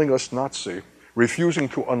 calling us Nazi, refusing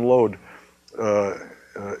to unload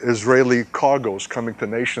Israeli cargoes coming to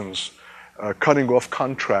nations, cutting off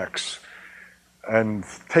contracts, and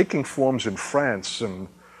taking forms in France and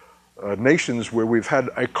nations where we've had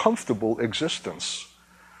a comfortable existence.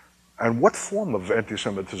 And what form of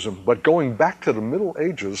anti-Semitism? But going back to the Middle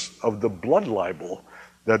Ages of the blood libel,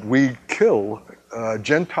 that we kill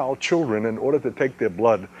Gentile children in order to take their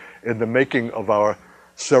blood in the making of our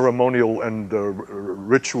ceremonial and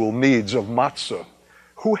ritual needs of matzah.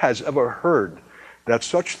 Who has ever heard that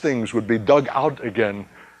such things would be dug out again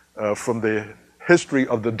from the history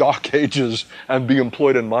of the Dark Ages and be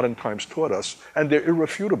employed in modern times toward us? And they're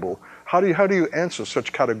irrefutable. How do you answer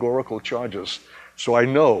such categorical charges? So I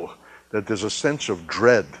know that there's a sense of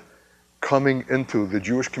dread coming into the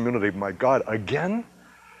Jewish community. My God, again?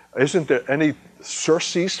 Isn't there any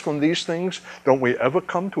surcease from these things? Don't we ever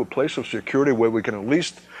come to a place of security where we can at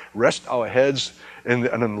least rest our heads in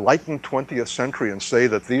an enlightened 20th century and say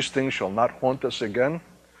that these things shall not haunt us again?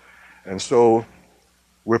 And so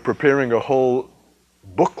we're preparing a whole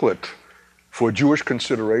booklet for Jewish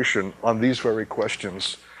consideration on these very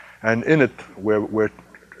questions. And in it, we're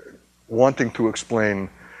wanting to explain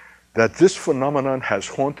that this phenomenon has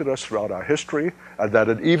haunted us throughout our history, and that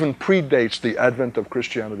it even predates the advent of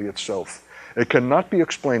Christianity itself. It cannot be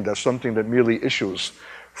explained as something that merely issues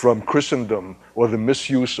from Christendom or the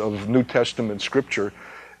misuse of New Testament scripture.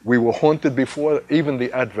 We were haunted before even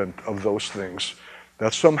the advent of those things.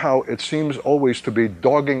 That somehow it seems always to be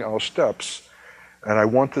dogging our steps, and I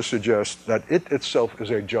want to suggest that it itself is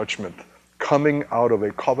a judgment coming out of a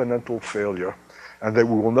covenantal failure, and that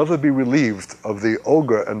we will never be relieved of the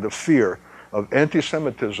ogre and the fear of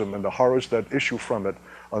anti-Semitism and the horrors that issue from it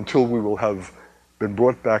until we will have been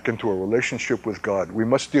brought back into a relationship with God. We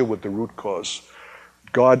must deal with the root cause.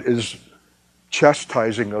 God is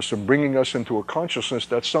chastising us and bringing us into a consciousness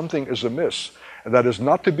that something is amiss, and that is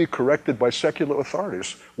not to be corrected by secular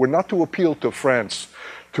authorities. We're not to appeal to France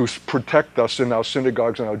to protect us in our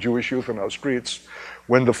synagogues and our Jewish youth in our streets,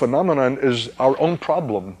 when the phenomenon is our own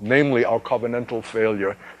problem, namely our covenantal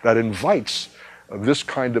failure that invites this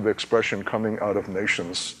kind of expression coming out of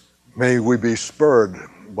nations. May we be spurred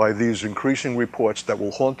by these increasing reports that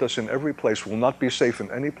will haunt us in every place, will not be safe in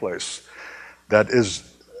any place, that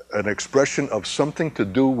is an expression of something to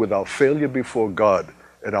do with our failure before God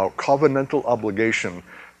and our covenantal obligation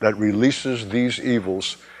that releases these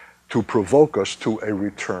evils to provoke us to a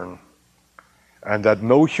return. And that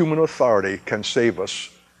no human authority can save us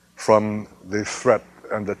from the threat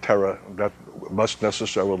and the terror that must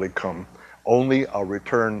necessarily come. Only our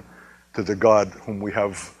return to the God whom we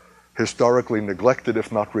have historically neglected,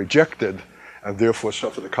 if not rejected, and therefore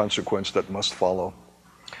suffer the consequence that must follow.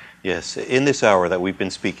 Yes, in this hour that we've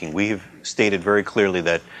been speaking, we've stated very clearly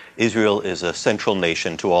that Israel is a central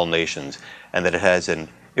nation to all nations, and that it has an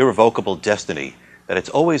irrevocable destiny, that it's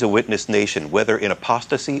always a witness nation, whether in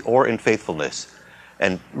apostasy or in faithfulness.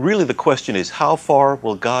 And really the question is, how far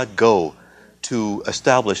will God go to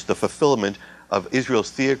establish the fulfillment of Israel's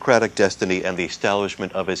theocratic destiny and the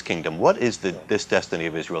establishment of his kingdom? What is this destiny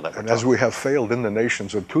of Israel that we're talking about? As we have failed in the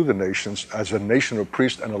nations and to the nations, as a nation of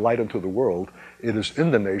priests and a light unto the world, it is in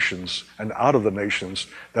the nations and out of the nations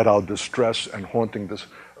that our distress and haunting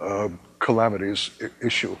calamities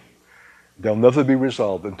issue. They'll never be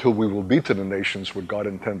resolved until we will be to the nations what God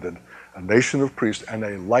intended, a nation of priests and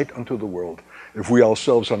a light unto the world. If we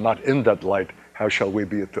ourselves are not in that light, how shall we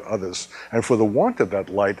be it to others? And for the want of that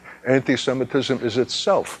light, anti-Semitism is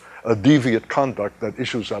itself a deviant conduct that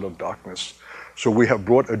issues out of darkness. So we have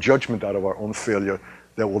brought a judgment out of our own failure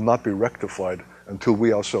that will not be rectified until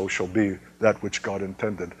we ourselves shall be that which God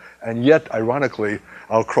intended. And yet, ironically,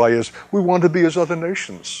 our cry is, we want to be as other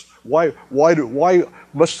nations. Why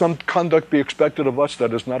must some conduct be expected of us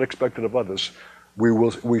that is not expected of others?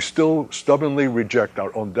 We still stubbornly reject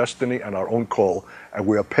our own destiny and our own call, and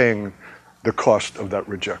we are paying the cost of that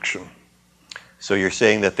rejection. So you're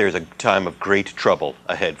saying that there's a time of great trouble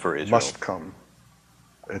ahead for Israel? It must come.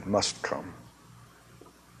 It must come.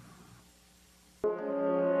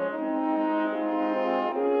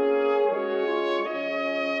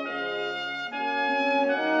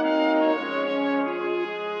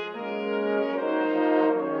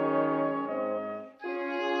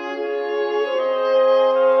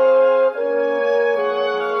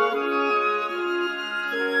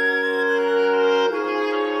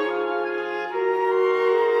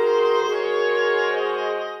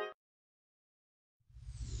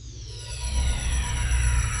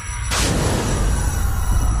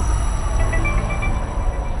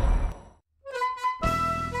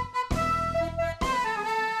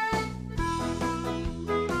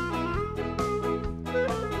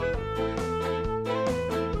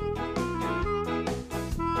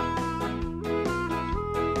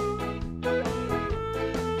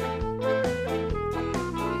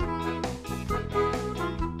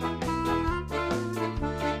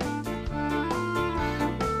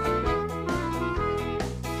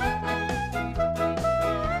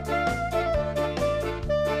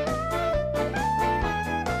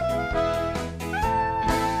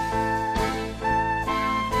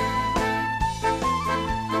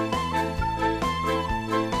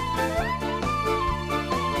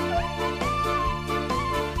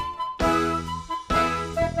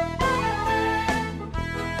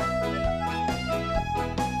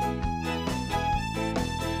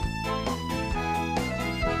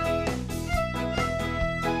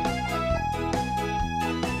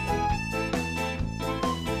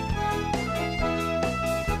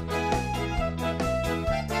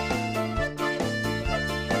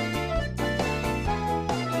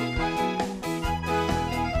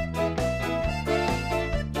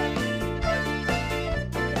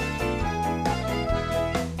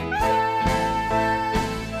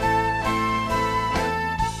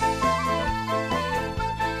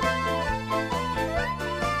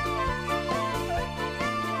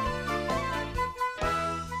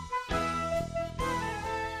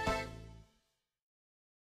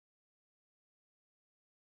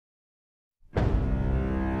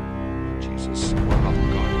 Jesus or of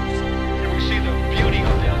God. And we see the beauty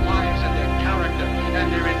of their lives and their character and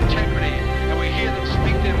their integrity. And we hear them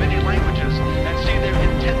speak their many languages and see their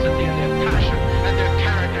intensity and their passion and their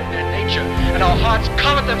character and their nature. And our hearts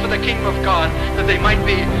covet them for the kingdom of God, that they might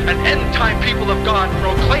be an end-time people of God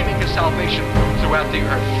proclaiming His salvation throughout the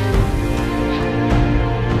earth.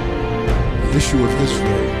 The issue of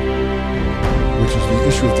Israel, which is the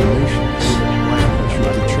issue of the nations, the issue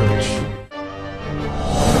of the church.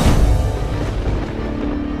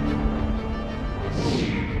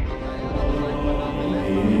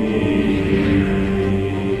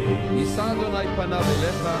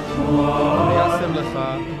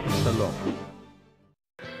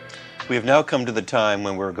 We have now come to the time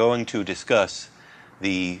when we're going to discuss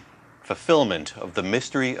the fulfillment of the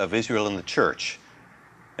mystery of Israel in the church.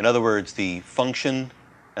 In other words, the function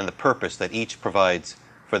and the purpose that each provides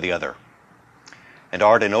for the other. And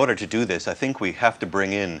Art, in order to do this, I think we have to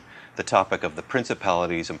bring in the topic of the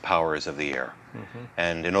principalities and powers of the air.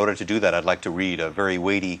 And in order to do that, I'd like to read a very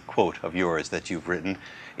weighty quote of yours that you've written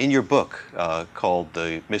in your book called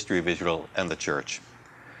The Mystery of Israel and the Church.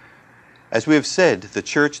 As we have said, the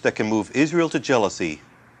church that can move Israel to jealousy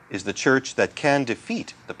is the church that can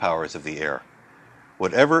defeat the powers of the air.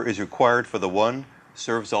 Whatever is required for the one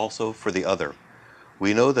serves also for the other.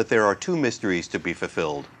 We know that there are two mysteries to be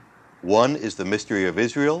fulfilled. One is the mystery of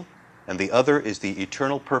Israel, and the other is the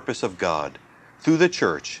eternal purpose of God, through the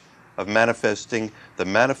church, of manifesting the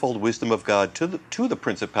manifold wisdom of God to the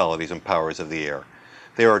principalities and powers of the air.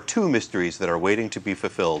 There are two mysteries that are waiting to be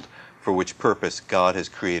fulfilled, for which purpose God has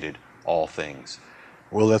created all things.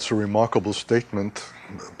 Well, that's a remarkable statement,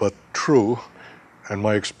 but true, and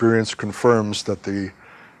my experience confirms that the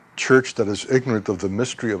church that is ignorant of the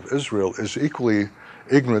mystery of Israel is equally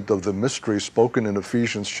ignorant of the mystery spoken in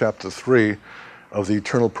Ephesians chapter 3 of the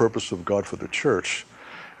eternal purpose of God for the church,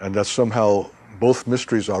 and that somehow both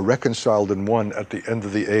mysteries are reconciled in one at the end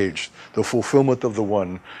of the age. The fulfillment of the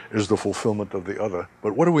one is the fulfillment of the other.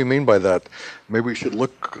 But what do we mean by that? Maybe we should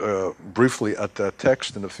look briefly at that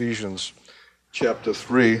text in Ephesians chapter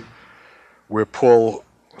 3, where Paul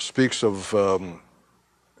speaks of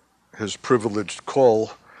his privileged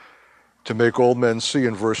call to make all men see,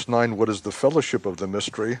 in verse 9, what is the fellowship of the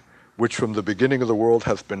mystery, which from the beginning of the world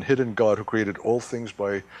hath been hid in God, who created all things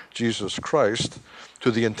by Jesus Christ, to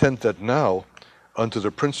the intent that now unto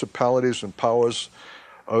the principalities and powers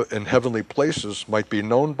in heavenly places might be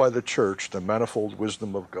known by the church the manifold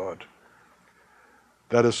wisdom of God.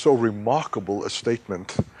 That is so remarkable a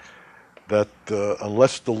statement that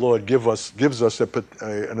unless the Lord gives us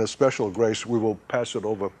an special grace, we will pass it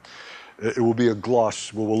over. It will be a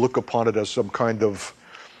gloss. We will look upon it as some kind of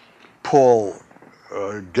Paul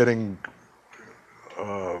getting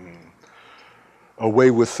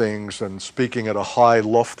away with things and speaking at a high,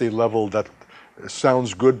 lofty level that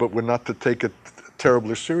sounds good, but we're not to take it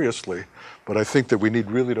terribly seriously. But I think that we need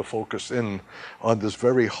really to focus in on this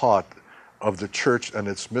very heart of the church and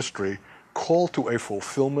its mystery, called to a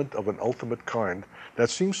fulfillment of an ultimate kind that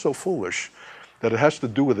seems so foolish, that it has to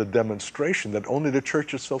do with a demonstration that only the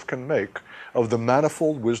church itself can make of the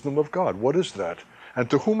manifold wisdom of God. What is that? And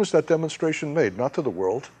to whom is that demonstration made? Not to the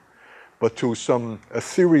world, but to some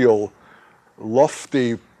ethereal,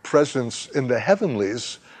 lofty presence in the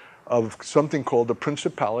heavenlies of something called the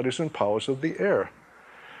principalities and powers of the air.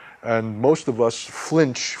 And most of us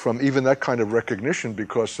flinch from even that kind of recognition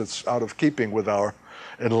because it's out of keeping with our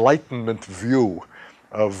enlightenment view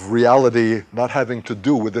of reality not having to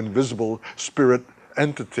do with invisible spirit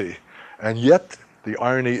entity. And yet, the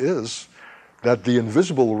irony is that the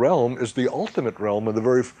invisible realm is the ultimate realm, and the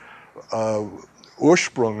very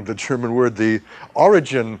Ursprung, the German word, the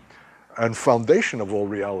origin and foundation of all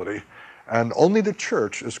reality. And only the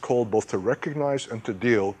church is called both to recognize and to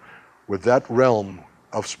deal with that realm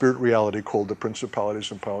of spirit reality called the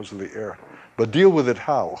principalities and powers of the air. But deal with it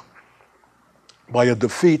how? By a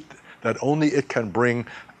defeat that only it can bring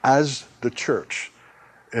as the church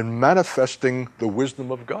in manifesting the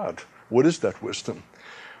wisdom of God. What is that wisdom?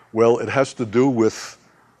 Well, it has to do with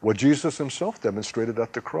what Jesus himself demonstrated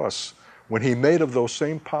at the cross, when he made of those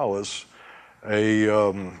same powers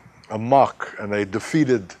a mock and a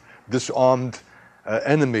defeated, disarmed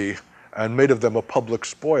enemy, and made of them a public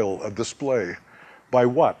spoil, a display. By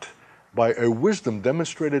what? By a wisdom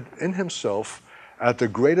demonstrated in himself at the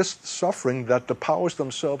greatest suffering that the powers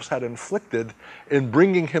themselves had inflicted in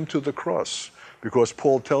bringing him to the cross. Because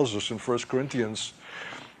Paul tells us in 1 Corinthians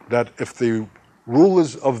that if the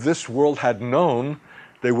rulers of this world had known,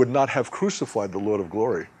 they would not have crucified the Lord of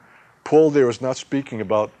glory. Paul there is not speaking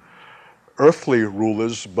about earthly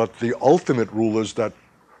rulers, but the ultimate rulers that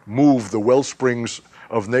move the well springs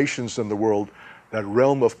of nations in the world, that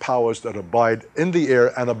realm of powers that abide in the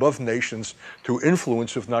air and above nations to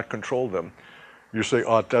influence, if not control them. You say,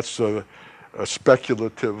 oh, that's a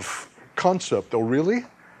speculative concept. Oh, really?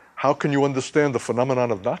 How can you understand the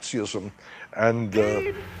phenomenon of Nazism and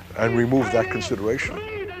remove that consideration?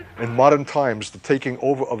 In modern times, the taking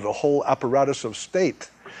over of the whole apparatus of state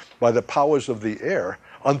by the powers of the air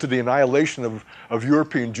unto the annihilation of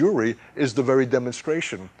European Jewry is the very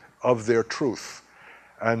demonstration of their truth.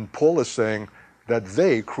 And Paul is saying that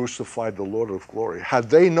they crucified the Lord of glory. Had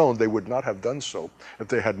they known, they would not have done so. If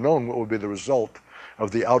they had known what would be the result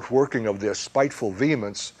of the outworking of their spiteful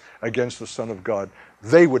vehemence against the Son of God,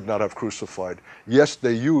 they would not have crucified. Yes,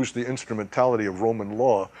 they used the instrumentality of Roman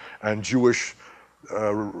law and Jewish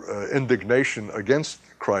indignation against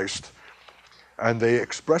Christ, and they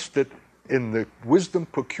expressed it in the wisdom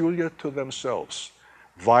peculiar to themselves: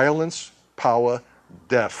 violence, power,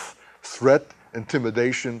 death, threat,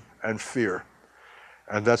 intimidation, and fear.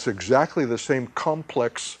 And that's exactly the same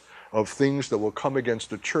complex of things that will come against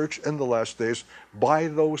the church in the last days by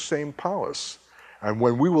those same powers. And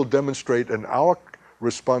when we will demonstrate in our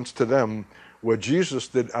response to them what Jesus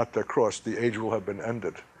did at the cross, the age will have been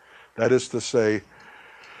ended. That is to say,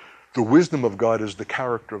 the wisdom of God is the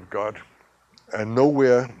character of God, and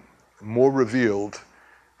nowhere more revealed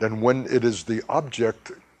than when it is the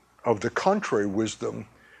object of the contrary wisdom,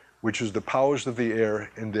 which is the powers of the air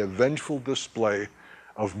in their vengeful display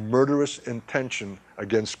of murderous intention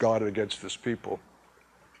against God and against his people.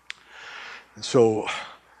 And so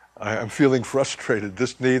I'm feeling frustrated.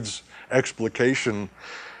 This needs explication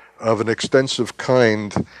of an extensive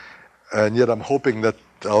kind, and yet I'm hoping that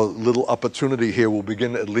our little opportunity here will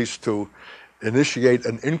begin at least to initiate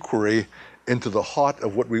an inquiry into the heart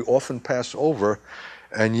of what we often pass over,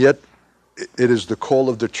 and yet it is the call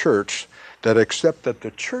of the church that except that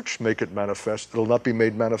the church make it manifest, it will not be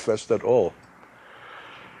made manifest at all.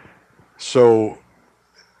 So,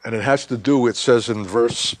 and it has to do, it says in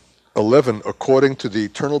verse 11, according to the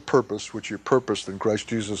eternal purpose which you purposed in Christ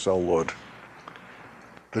Jesus our Lord.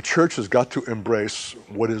 The church has got to embrace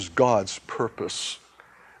what is God's purpose.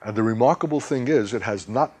 And the remarkable thing is, it has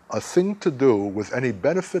not a thing to do with any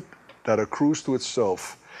benefit that accrues to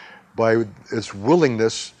itself by its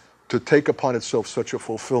willingness to take upon itself such a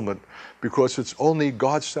fulfillment, because it's only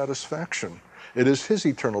God's satisfaction. It is his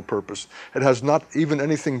eternal purpose. It has not even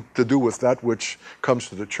anything to do with that which comes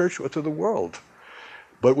to the church or to the world,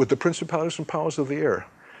 but with the principalities and powers of the air.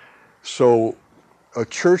 So a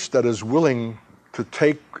church that is willing to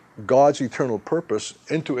take God's eternal purpose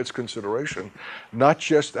into its consideration, not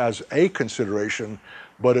just as a consideration,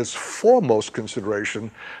 but its foremost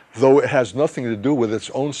consideration, though it has nothing to do with its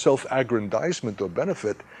own self-aggrandizement or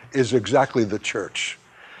benefit, is exactly the church.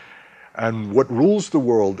 And what rules the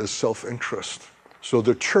world is self-interest. So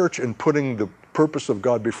the church, in putting the purpose of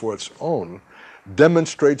God before its own,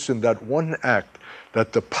 demonstrates in that one act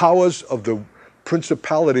that the powers of the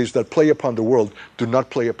principalities that play upon the world do not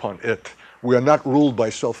play upon it. We are not ruled by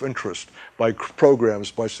self-interest, by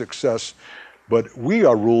programs, by success, but we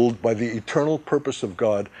are ruled by the eternal purpose of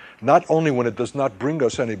God, not only when it does not bring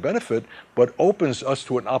us any benefit, but opens us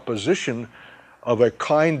to an opposition of a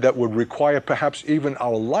kind that would require perhaps even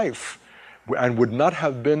our life, and would not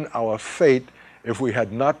have been our fate if we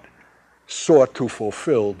had not sought to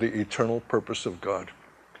fulfill the eternal purpose of God.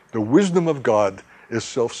 The wisdom of God is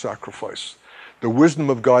self-sacrifice. The wisdom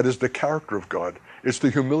of God is the character of God. It's the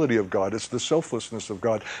humility of God. It's the selflessness of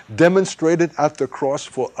God, demonstrated at the cross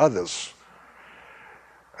for others.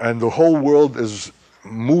 And the whole world is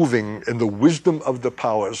moving in the wisdom of the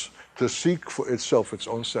powers to seek for itself its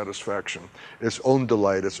own satisfaction, its own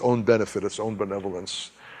delight, its own benefit, its own benevolence.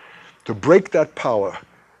 To break that power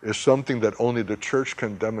is something that only the church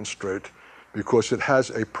can demonstrate, because it has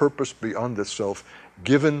a purpose beyond itself,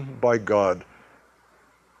 given by God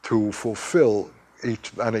to fulfill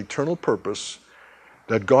an eternal purpose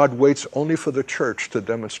that God waits only for the church to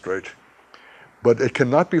demonstrate. But it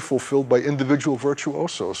cannot be fulfilled by individual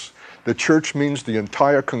virtuosos. The church means the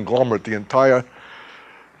entire conglomerate, the entire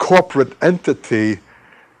corporate entity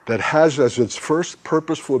that has as its first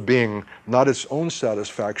purpose for being not its own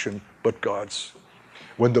satisfaction, but God's.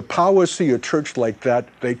 When the powers see a church like that,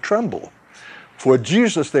 they tremble. For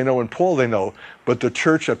Jesus they know, and Paul they know, but the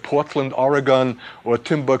church at Portland, Oregon, or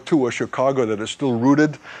Timbuktu or Chicago that is still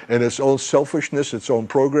rooted in its own selfishness, its own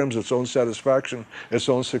programs, its own satisfaction, its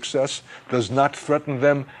own success, does not threaten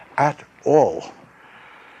them at all.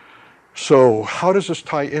 So how does this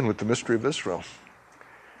tie in with the mystery of Israel?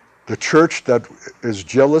 The church that is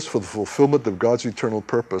jealous for the fulfillment of God's eternal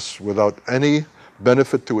purpose without any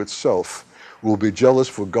benefit to itself will be jealous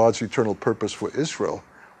for God's eternal purpose for Israel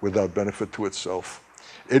without benefit to itself.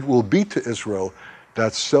 It will be to Israel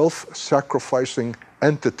that self-sacrificing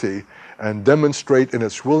entity and demonstrate in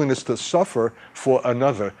its willingness to suffer for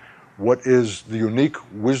another what is the unique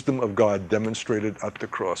wisdom of God demonstrated at the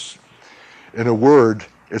cross. In a word,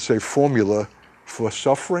 it's a formula for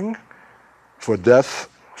suffering, for death,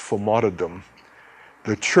 for martyrdom.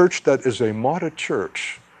 The church that is a martyr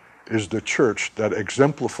church is the church that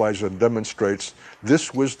exemplifies and demonstrates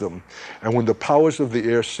this wisdom. And when the powers of the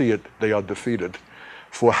air see it, they are defeated.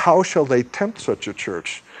 For how shall they tempt such a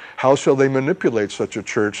church? How shall they manipulate such a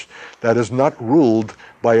church that is not ruled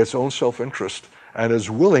by its own self-interest and is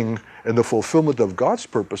willing in the fulfillment of God's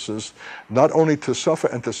purposes not only to suffer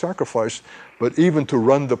and to sacrifice, but even to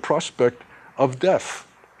run the prospect of death?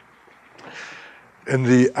 In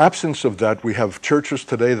the absence of that, we have churches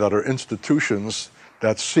today that are institutions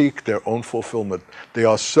that seek their own fulfillment. They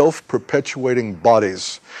are self-perpetuating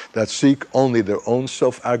bodies that seek only their own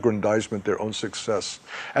self-aggrandizement, their own success.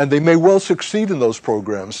 And they may well succeed in those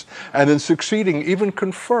programs, and in succeeding even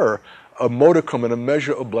confer a modicum and a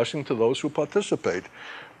measure of blessing to those who participate.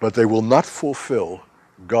 But they will not fulfill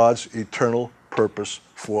God's eternal purpose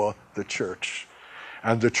for the church.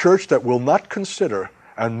 And the church that will not consider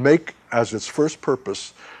and make as its first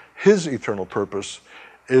purpose His eternal purpose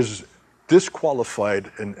is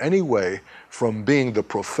disqualified in any way from being the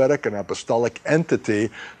prophetic and apostolic entity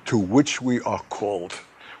to which we are called.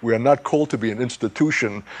 We are not called to be an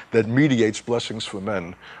institution that mediates blessings for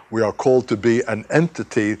men. We are called to be an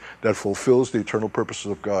entity that fulfills the eternal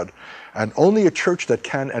purposes of God. And only a church that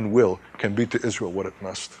can and will can be to Israel what it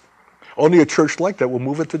must. Only a church like that will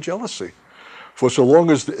move it to jealousy. For so long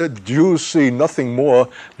as the Jews see nothing more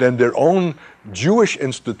than their own Jewish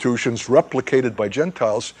institutions replicated by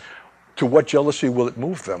Gentiles, to what jealousy will it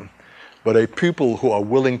move them? But a people who are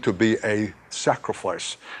willing to be a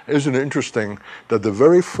sacrifice. Isn't it interesting that the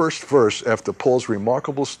very first verse after Paul's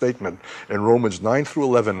remarkable statement in Romans 9 through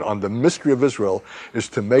 11 on the mystery of Israel is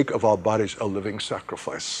to make of our bodies a living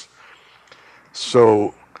sacrifice.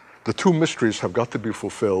 So the two mysteries have got to be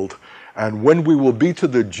fulfilled. And when we will be to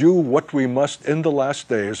the Jew what we must in the last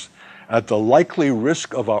days, at the likely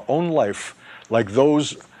risk of our own life, like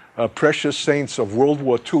those precious saints of World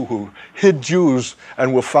War II who hid Jews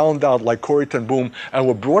and were found out like Corrie ten Boom and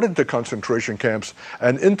were brought into concentration camps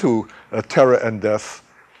and into terror and death,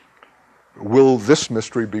 will this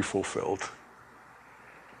mystery be fulfilled?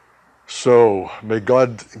 So may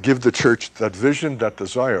God give the church that vision, that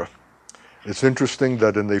desire. It's interesting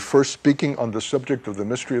that in the first speaking on the subject of the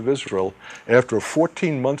mystery of Israel, after a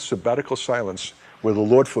 14-month sabbatical silence where the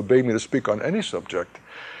Lord forbade me to speak on any subject,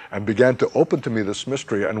 and began to open to me this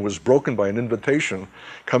mystery, and was broken by an invitation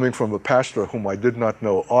coming from a pastor whom I did not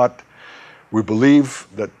know. Art, we believe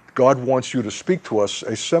that God wants you to speak to us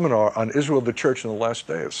a seminar on Israel, the church in the last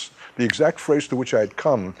days. The exact phrase to which I had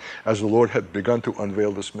come as the Lord had begun to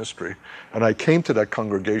unveil this mystery. And I came to that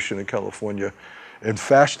congregation in California in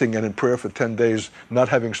fasting and in prayer for 10 days, not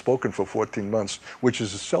having spoken for 14 months, which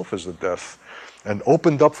is itself is a death, and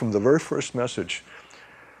opened up from the very first message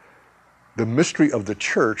the mystery of the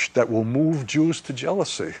church that will move Jews to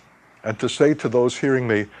jealousy, and to say to those hearing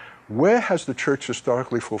me, where has the church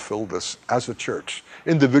historically fulfilled this as a church?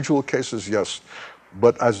 Individual cases, yes,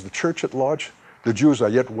 but as the church at large, the Jews are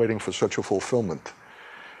yet waiting for such a fulfillment.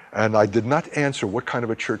 And I did not answer what kind of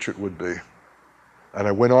a church it would be. And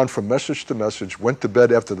I went on from message to message, went to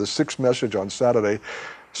bed after the 6th message on Saturday,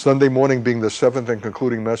 Sunday morning being the 7th and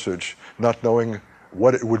concluding message, not knowing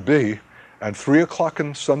what it would be. And 3 o'clock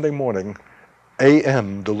on Sunday morning,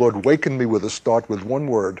 a.m., the Lord wakened me with a start with one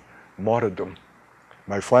word, martyrdom.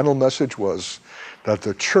 My final message was that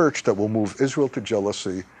the church that will move Israel to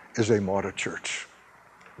jealousy is a martyr church.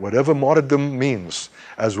 Whatever martyrdom means,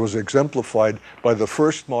 as was exemplified by the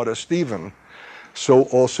first martyr, Stephen, so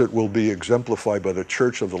also it will be exemplified by the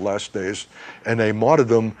church of the last days, and a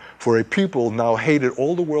martyrdom for a people now hated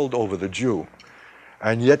all the world over, the Jew,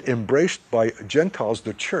 and yet embraced by Gentiles,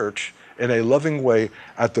 the church, in a loving way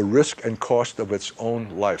at the risk and cost of its own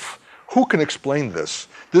life. Who can explain this?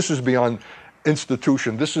 This is beyond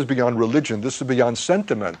institution. This is beyond religion. This is beyond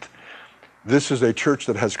sentiment. This is a church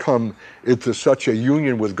that has come into such a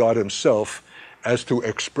union with God Himself as to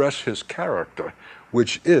express His character,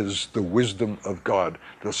 which is the wisdom of God,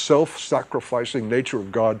 the self-sacrificing nature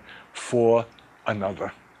of God for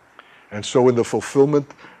another. And so in the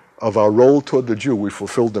fulfillment of our role toward the Jew, we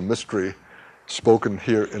fulfilled the mystery spoken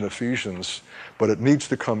here in Ephesians, but it needs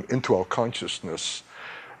to come into our consciousness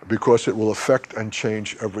because it will affect and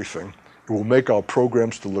change everything. It will make our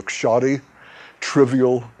programs to look shoddy,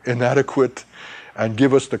 trivial, inadequate, and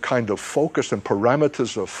give us the kind of focus and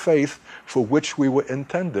parameters of faith for which we were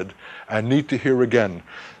intended, and need to hear again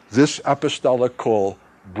this apostolic call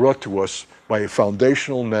brought to us by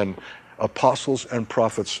foundational men, apostles and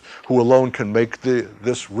prophets, who alone can make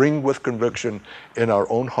this ring with conviction in our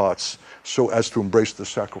own hearts so as to embrace the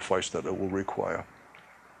sacrifice that it will require.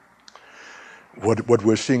 What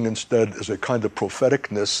we're seeing instead is a kind of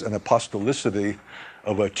propheticness and apostolicity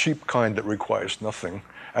of a cheap kind that requires nothing,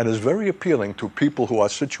 and is very appealing to people who are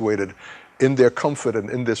situated in their comfort and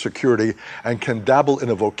in their security, and can dabble in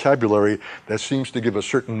a vocabulary that seems to give a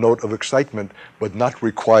certain note of excitement, but not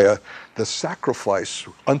require the sacrifice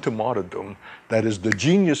unto martyrdom that is the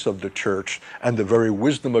genius of the church and the very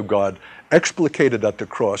wisdom of God, explicated at the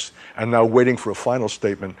cross, and now waiting for a final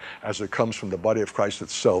statement as it comes from the body of Christ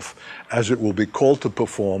itself, as it will be called to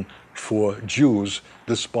perform for Jews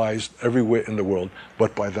despised everywhere in the world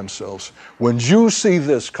but by themselves. When Jews see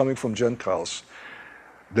this coming from Gentiles,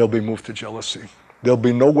 they'll be moved to jealousy. There'll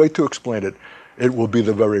be no way to explain it. It will be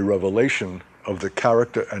the very revelation of the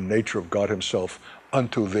character and nature of God himself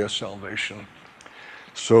unto their salvation.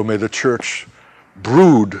 So may the church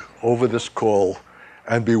brood over this call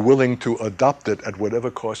and be willing to adopt it at whatever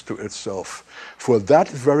cost to itself. For that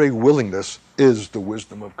very willingness is the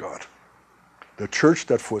wisdom of God. The church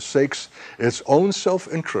that forsakes its own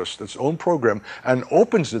self-interest, its own program, and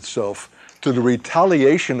opens itself to the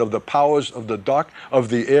retaliation of the powers of the dark of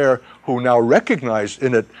the air, who now recognize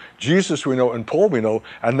in it Jesus we know and Paul we know,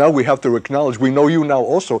 and now we have to acknowledge we know you now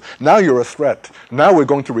also. Now you're a threat. Now we're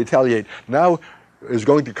going to retaliate. Now is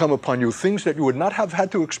going to come upon you things that you would not have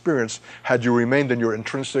had to experience had you remained in your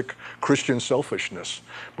intrinsic Christian selfishness.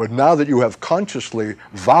 But now that you have consciously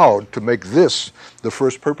vowed to make this the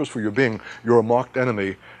first purpose for your being, you're a marked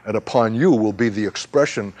enemy, and upon you will be the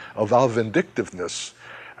expression of our vindictiveness.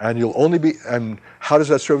 And you'll only be, and how does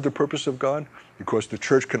that serve the purpose of God? Because the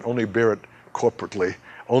church can only bear it corporately,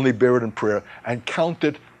 only bear it in prayer, and count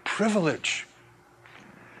it privilege.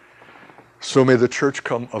 So may the church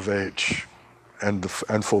come of age and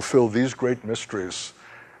fulfill these great mysteries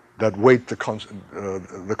that wait the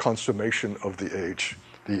consummation of the age.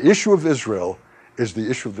 The issue of Israel is the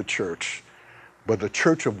issue of the church, but the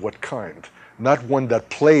church of what kind? Not one that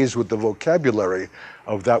plays with the vocabulary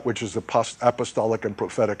of that which is apostolic and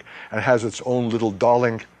prophetic and has its own little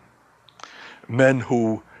darling men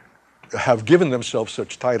who have given themselves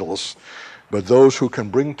such titles, but those who can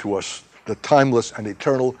bring to us the timeless and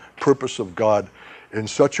eternal purpose of God in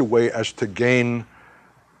such a way as to gain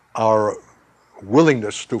our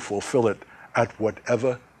willingness to fulfill it at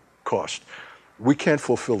whatever cost. We can't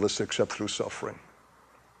fulfill this except through suffering.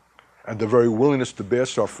 And the very willingness to bear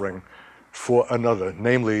suffering for another,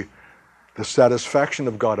 namely the satisfaction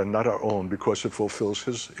of God and not our own, because it fulfills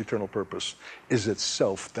his eternal purpose, is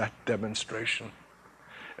itself that demonstration.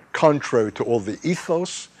 Contrary to all the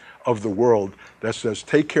ethos of the world that says,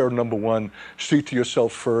 take care of number one, see to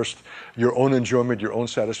yourself first, your own enjoyment, your own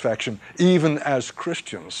satisfaction, even as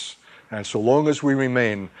Christians. And so long as we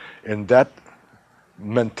remain in that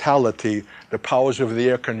mentality, the powers of the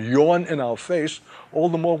air can yawn in our face, all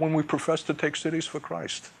the more when we profess to take cities for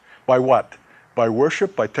Christ. By what? By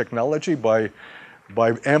worship, by technology, by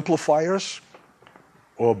amplifiers,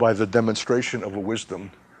 or by the demonstration of a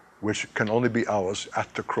wisdom which can only be ours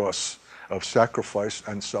at the cross of sacrifice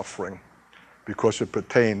and suffering, because it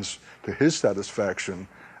pertains to his satisfaction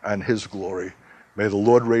and his glory. May the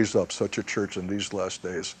Lord raise up such a church in these last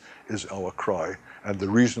days, is our cry, and the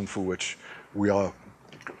reason for which we are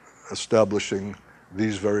establishing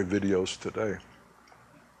these very videos today.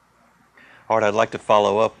 Art, I'd like to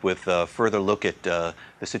follow up with a further look at the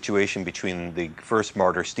situation between the first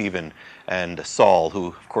martyr, Stephen, and Saul, who,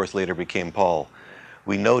 of course, later became Paul.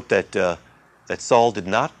 We note that that Saul did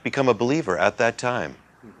not become a believer at that time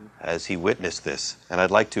as he witnessed this. And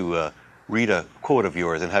I'd like to read a quote of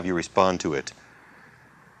yours and have you respond to it.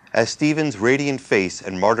 As Stephen's radiant face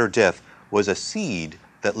and martyr death was a seed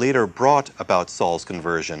that later brought about Saul's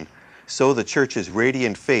conversion, so the church's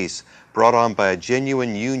radiant face, brought on by a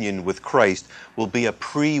genuine union with Christ, will be a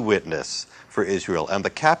pre-witness for Israel, and the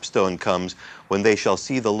capstone comes when they shall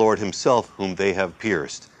see the Lord himself whom they have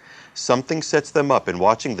pierced. Something sets them up in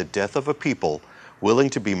watching the death of a people willing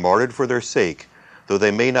to be martyred for their sake, though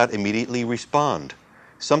they may not immediately respond.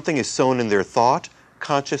 Something is sown in their thought,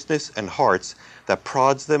 consciousness, and hearts that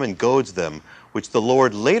prods them and goads them, which the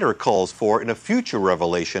Lord later calls for in a future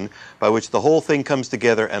revelation by which the whole thing comes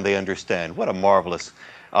together and they understand. What a marvelous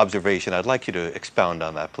observation. I'd like you to expound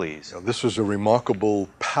on that, please. This is a remarkable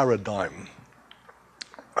paradigm.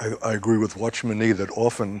 I agree with Watchman Nee that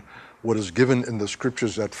often what is given in the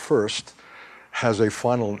scriptures at first has a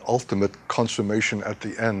final and ultimate consummation at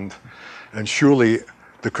the end. And surely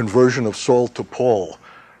the conversion of Saul to Paul,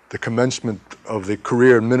 the commencement of the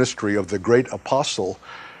career and ministry of the great apostle,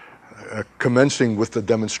 commencing with the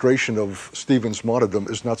demonstration of Stephen's martyrdom,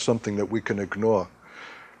 is not something that we can ignore.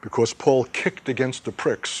 Because Paul kicked against the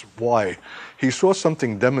pricks. Why? He saw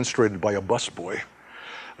something demonstrated by a busboy,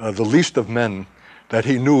 the least of men, that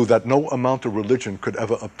he knew that no amount of religion could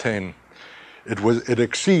ever obtain. It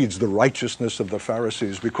exceeds the righteousness of the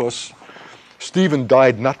Pharisees, because Stephen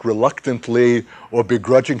died not reluctantly or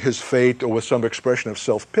begrudging his fate or with some expression of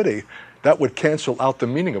self-pity. That would cancel out the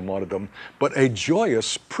meaning of martyrdom, but a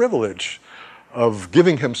joyous privilege of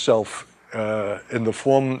giving himself in the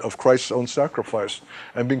form of Christ's own sacrifice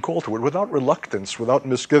and being called to it without reluctance, without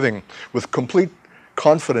misgiving, with complete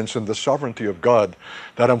confidence in the sovereignty of God,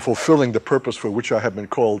 that I'm fulfilling the purpose for which I have been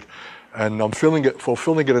called, and I'm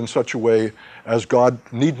fulfilling it in such a way as God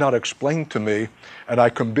need not explain to me, and I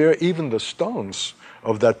can bear even the stones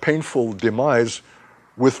of that painful demise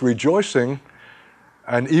with rejoicing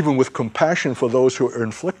and even with compassion for those who are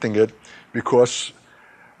inflicting it, because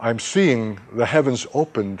I'm seeing the heavens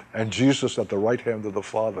opened and Jesus at the right hand of the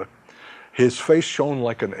Father. His face shone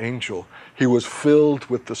like an angel. He was filled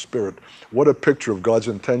with the Spirit. What a picture of God's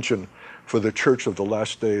intention for the church of the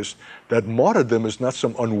last days, that martyrdom is not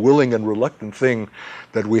some unwilling and reluctant thing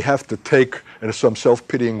that we have to take in some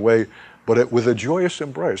self-pitying way, but with a joyous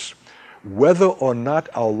embrace. Whether or not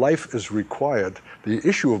our life is required, the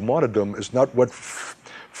issue of martyrdom is not what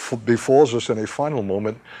befalls us in a final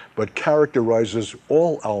moment, but characterizes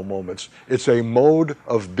all our moments. It's a mode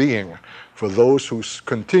of being for those who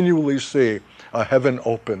continually see a heaven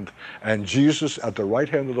opened and Jesus at the right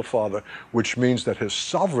hand of the Father, which means that his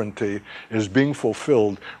sovereignty is being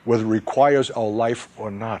fulfilled, whether it requires our life or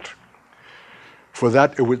not. For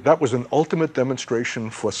that, that was an ultimate demonstration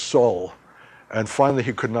for Saul. And finally,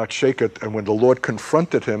 he could not shake it. And when the Lord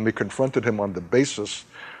confronted him, he confronted him on the basis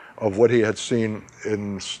of what he had seen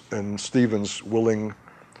in Stephen's willing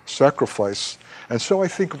sacrifice. And so I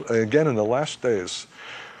think, again, in the last days,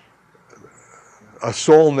 a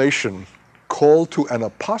Saul nation called to an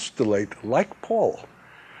apostolate like Paul.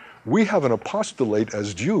 We have an apostolate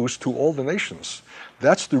as Jews to all the nations.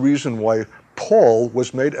 That's the reason why Paul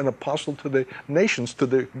was made an apostle to the nations, to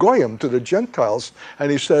the Goyim, to the Gentiles.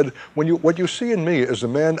 And he said, what you see in me is a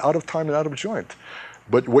man out of time and out of joint.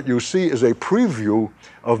 But what you see is a preview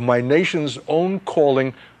of my nation's own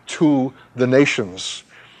calling to the nations.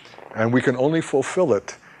 And we can only fulfill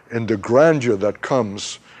it in the grandeur that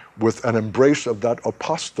comes with an embrace of that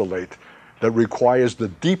apostolate that requires the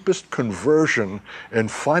deepest conversion and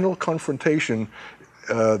final confrontation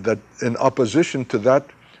that in opposition to that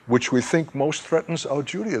which we think most threatens our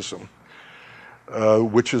Judaism,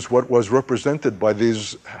 which is what was represented by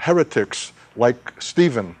these heretics like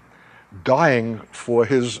Stephen, dying for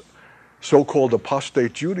his so-called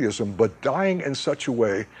apostate Judaism, but dying in such a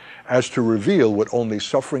way as to reveal what only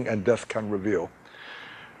suffering and death can reveal.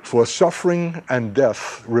 For suffering and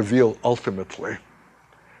death reveal ultimately.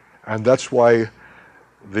 And that's why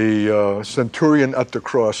the centurion at the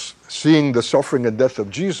cross, seeing the suffering and death of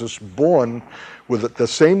Jesus, born with the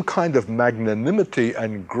same kind of magnanimity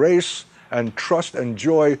and grace and trust and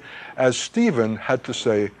joy as Stephen, had to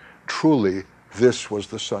say, truly, this was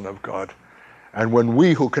the Son of God. And when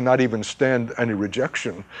we, who cannot even stand any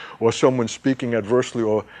rejection or someone speaking adversely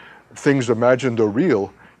or things imagined or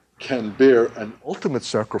real, can bear an ultimate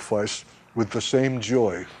sacrifice with the same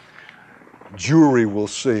joy, Jewry will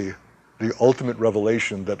see the ultimate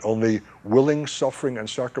revelation that only willing suffering and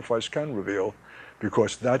sacrifice can reveal,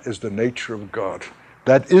 because that is the nature of God.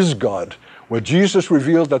 That is God. What Jesus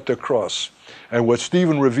revealed at the cross and what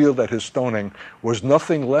Stephen revealed at his stoning was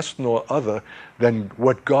nothing less nor other than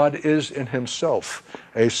what God is in himself,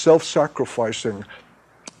 a self-sacrificing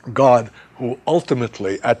God who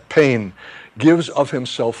ultimately, at pain, gives of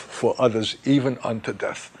himself for others, even unto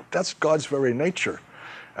death. That's God's very nature.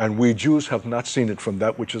 And we Jews have not seen it from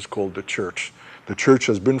that which is called the church. The church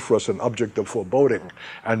has been for us an object of foreboding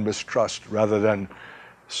and mistrust, rather than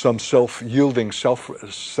some self-yielding,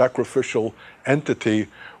 self-sacrificial entity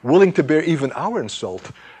willing to bear even our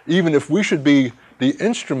insult, even if we should be the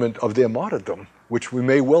instrument of their martyrdom, which we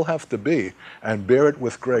may well have to be, and bear it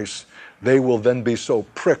with grace. They will then be so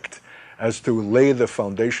pricked as to lay the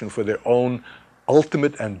foundation for their own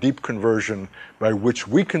ultimate and deep conversion, by which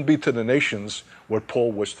we can be to the nations what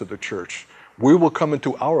Paul was to the church. We will come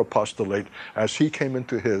into our apostolate as he came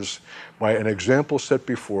into his, by an example set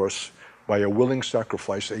before us, by a willing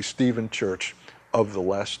sacrifice, a Stephen church of the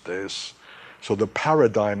last days. So the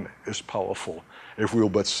paradigm is powerful, if we will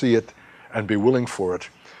but see it and be willing for it.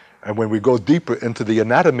 And when we go deeper into the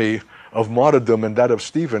anatomy of martyrdom and that of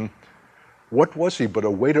Stephen, what was he but a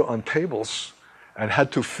waiter on tables and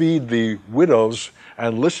had to feed the widows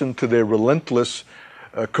and listen to their relentless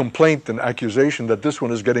complaint and accusation that this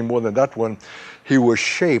one is getting more than that one. He was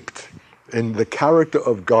shaped in the character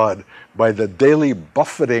of God by the daily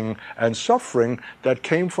buffeting and suffering that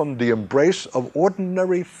came from the embrace of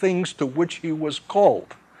ordinary things to which he was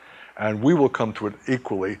called. And we will come to it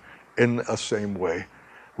equally in the same way.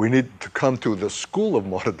 We need to come to the school of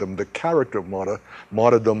martyrdom, the character of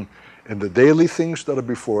martyrdom in the daily things that are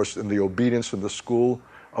before us, in the obedience in the school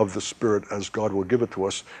of the Spirit as God will give it to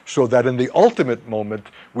us, so that in the ultimate moment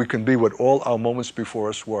we can be what all our moments before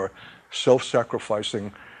us were,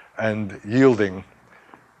 self-sacrificing and yielding,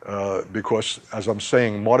 because, as I'm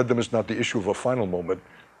saying, martyrdom is not the issue of a final moment,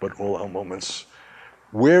 but all our moments.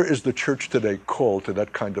 Where is the church today called to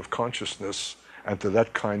that kind of consciousness and to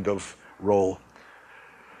that kind of role?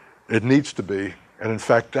 It needs to be, and in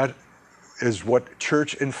fact that is what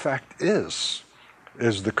church in fact is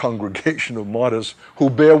the congregation of martyrs who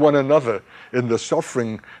bear one another in the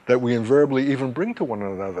suffering that we invariably even bring to one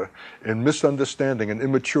another, in misunderstanding and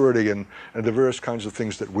immaturity and the various kinds of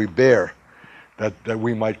things that we bear, that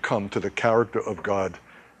we might come to the character of God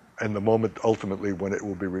in the moment ultimately when it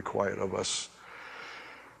will be required of us.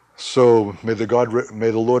 So may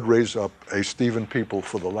the Lord raise up a Stephen people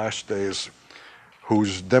for the last days,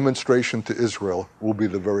 whose demonstration to Israel will be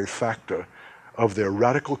the very factor of their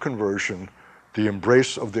radical conversion, the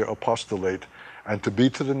embrace of their apostolate, and to be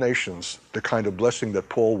to the nations the kind of blessing that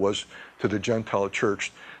Paul was to the Gentile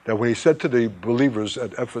church, that when he said to the believers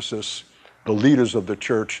at Ephesus, the leaders of the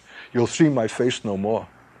church, "You'll see my face no more.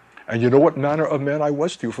 And you know what manner of man I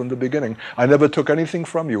was to you from the beginning. I never took anything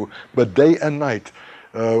from you, but day and night,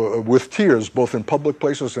 with tears, both in public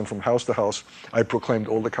places and from house to house, I proclaimed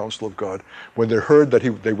all the counsel of God." When they heard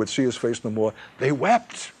that they would see his face no more, they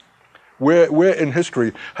wept. Where in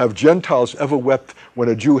history have Gentiles ever wept when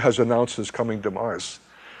a Jew has announced his coming demise?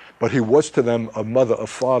 But he was to them a mother, a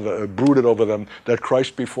father, brooded over them, that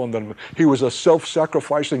Christ before them. He was a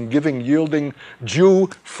self-sacrificing, giving, yielding Jew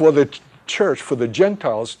for the church, for the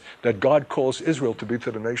Gentiles that God calls Israel to be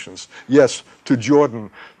to the nations. Yes, to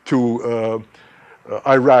Jordan, to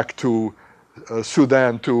Iraq, to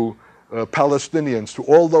Sudan, to Palestinians, to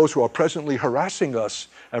all those who are presently harassing us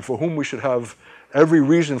and for whom we should have every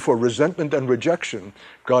reason for resentment and rejection.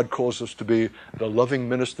 God calls us to be the loving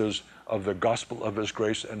ministers of the gospel of his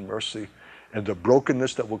grace and mercy, and the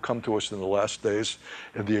brokenness that will come to us in the last days,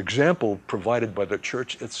 and the example provided by the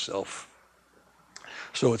church itself.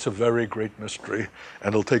 So it's a very great mystery, and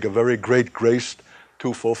it'll take a very great grace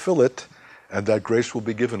to fulfill it, and that grace will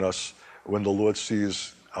be given us when the Lord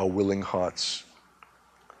sees our willing hearts.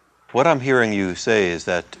 What I'm hearing you say is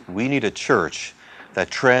that we need a church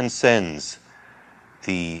that transcends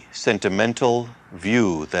the sentimental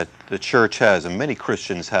view that the church has, and many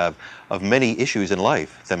Christians have, of many issues in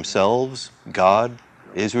life, themselves, God,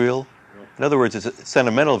 Israel. In other words, it's a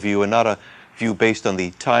sentimental view and not a view based on the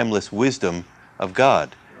timeless wisdom of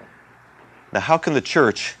God. Now, how can the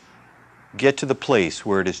church get to the place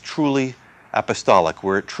where it is truly apostolic,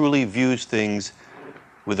 where it truly views things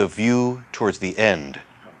with a view towards the end,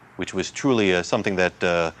 which was truly something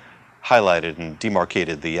that highlighted and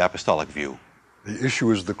demarcated the apostolic view? The issue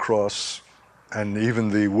is the cross, and even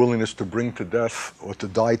the willingness to bring to death or to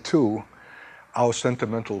die to our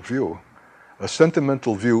sentimental view. A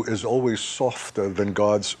sentimental view is always softer than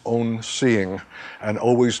God's own seeing and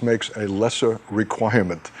always makes a lesser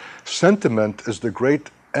requirement. Sentiment is the great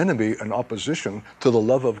enemy and opposition to the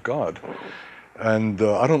love of God. And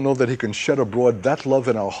I don't know that he can shed abroad that love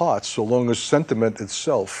in our hearts so long as sentiment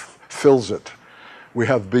itself fills it. We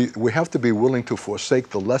have to be willing to forsake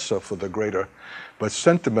the lesser for the greater. But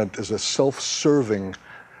sentiment is a self-serving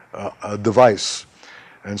device.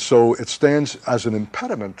 And so it stands as an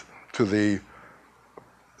impediment to the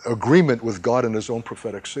agreement with God in his own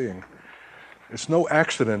prophetic seeing. It's no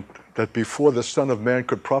accident that before the Son of Man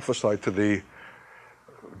could prophesy to the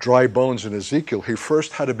dry bones in Ezekiel, he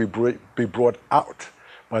first had to be brought out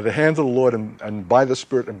by the hand of the Lord and by the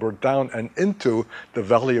Spirit and brought down and into the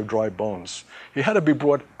valley of dry bones. He had to be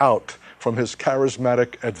brought out from his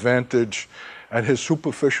charismatic advantage and his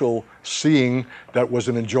superficial seeing that was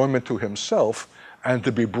an enjoyment to himself, and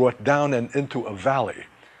to be brought down and into a valley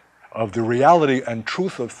of the reality and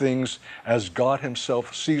truth of things as God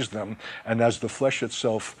himself sees them and as the flesh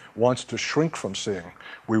itself wants to shrink from seeing.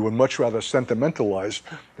 We would much rather sentimentalize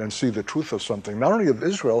than see the truth of something, not only of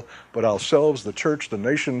Israel, but ourselves, the church, the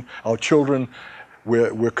nation, our children.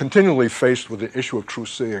 We're continually faced with the issue of true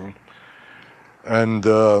seeing. And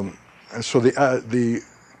so the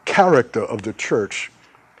character of the church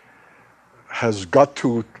has got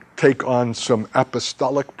to take on some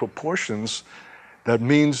apostolic proportions. That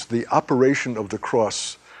means the operation of the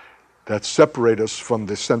cross that separate us from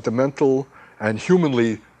the sentimental and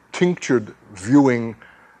humanly tinctured viewing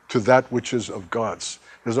to that which is of God's.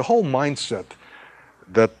 There's a whole mindset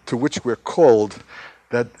to which we're called,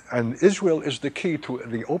 and Israel is the key to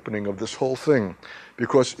the opening of this whole thing,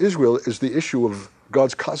 because Israel is the issue of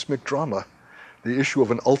God's cosmic drama, the issue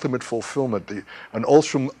of an ultimate fulfillment, an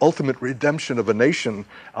ultimate redemption of a nation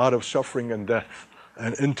out of suffering and death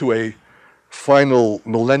and into a final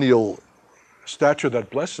millennial stature that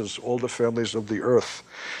blesses all the families of the earth.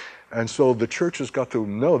 And so the church has got to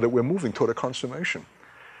know that we're moving toward a consummation.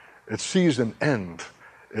 It sees an end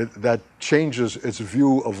that changes its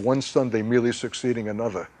view of one Sunday merely succeeding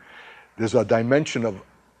another. There's a dimension of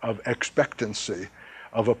expectancy,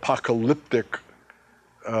 of apocalyptic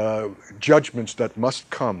judgments that must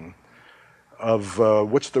come, of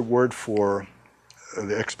what's the word for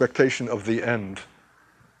the expectation of the end?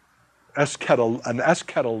 An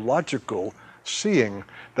eschatological seeing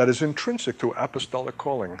that is intrinsic to apostolic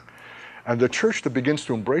calling. And the church that begins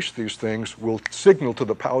to embrace these things will signal to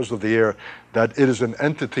the powers of the air that it is an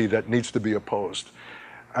entity that needs to be opposed.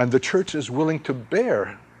 And the church is willing to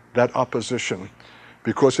bear that opposition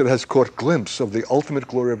because it has caught glimpse of the ultimate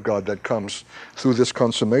glory of God that comes through this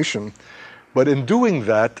consummation. But in doing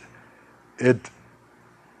that, it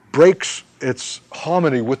breaks its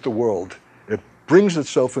harmony with the world. It brings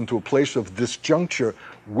itself into a place of disjuncture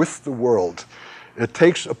with the world. It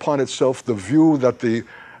takes upon itself the view that the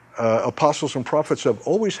apostles and prophets have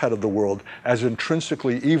always had of the world as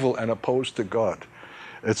intrinsically evil and opposed to God.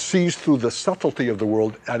 It sees through the subtlety of the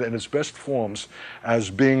world and in its best forms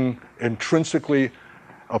as being intrinsically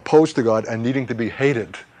opposed to God and needing to be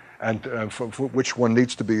hated, and from which one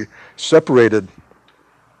needs to be separated.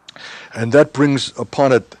 And that brings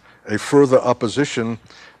upon it a further opposition,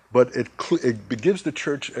 but it gives the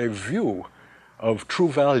church a view of true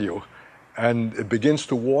value, and it begins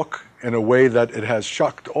to walk in a way that it has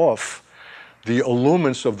shocked off the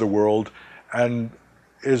allurements of the world and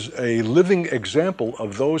is a living example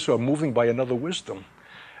of those who are moving by another wisdom.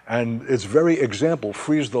 And its very example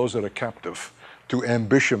frees those that are captive to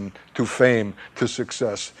ambition, to fame, to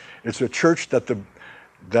success. It's a church that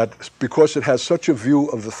because it has such a view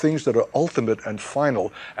of the things that are ultimate and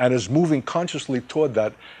final, and is moving consciously toward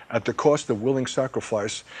that at the cost of willing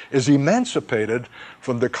sacrifice, is emancipated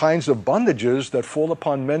from the kinds of bondages that fall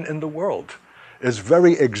upon men in the world. Its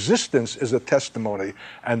very existence is a testimony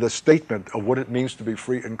and a statement of what it means to be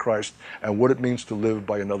free in Christ and what it means to live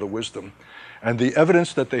by another wisdom. And the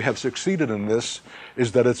evidence that they have succeeded in this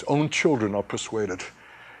is that its own children are persuaded.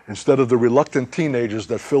 Instead of the reluctant teenagers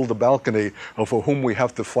that fill the balcony or for whom we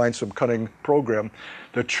have to find some cunning program,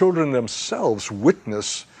 the children themselves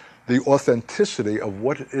witness the authenticity of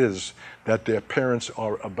what it is that their parents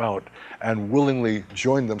are about and willingly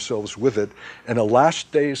join themselves with it in a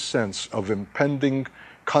last day's sense of impending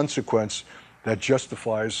consequence that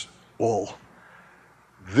justifies all.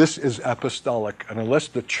 This is apostolic, and unless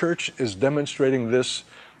the church is demonstrating this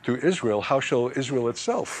to Israel, how shall Israel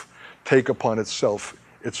itself take upon itself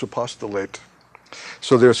its apostolate?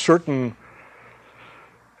 So there are certain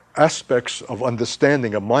aspects of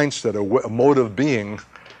understanding, a mindset, a mode of being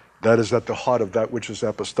that is at the heart of that which is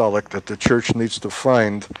apostolic that the church needs to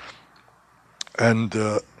find and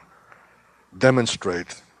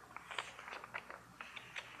demonstrate.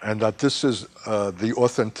 And that this is the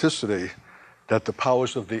authenticity that the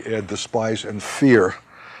powers of the air despise and fear.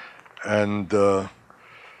 And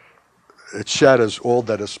it shatters all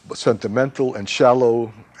that is sentimental and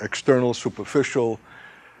shallow, external, superficial,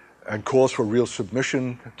 and calls for real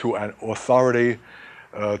submission to an authority,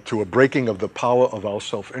 to a breaking of the power of our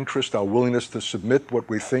self-interest, our willingness to submit what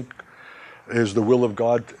we think is the will of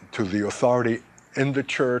God to the authority in the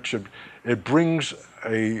church. It brings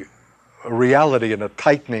a reality and a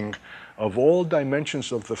tightening of all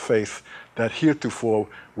dimensions of the faith that heretofore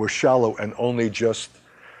were shallow and only just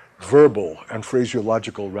verbal and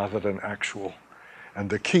phraseological rather than actual. And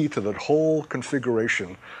the key to that whole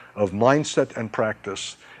configuration of mindset and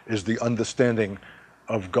practice is the understanding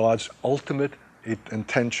of God's ultimate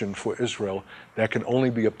intention for Israel that can only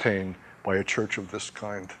be obtained by a church of this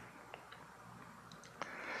kind.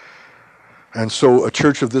 And so a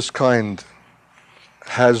church of this kind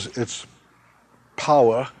has its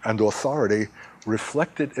power and authority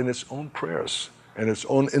reflected in its own prayers and its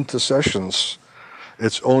own intercessions.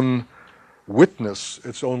 Its own witness,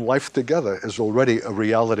 its own life together is already a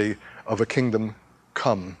reality of a kingdom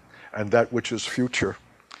come and that which is future.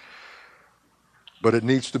 But it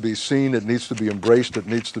needs to be seen, it needs to be embraced, it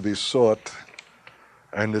needs to be sought.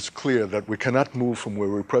 And it's clear that we cannot move from where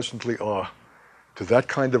we presently are to that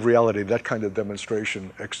kind of reality, that kind of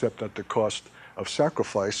demonstration, except at the cost of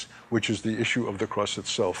sacrifice, which is the issue of the cross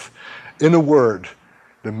itself. In a word,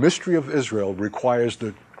 the mystery of Israel requires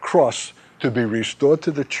the cross to be restored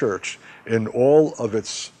to the church in all of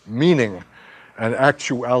its meaning and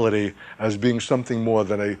actuality as being something more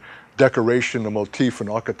than a decoration, a motif, an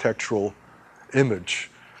architectural image.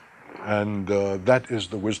 And that is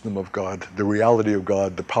the wisdom of God, the reality of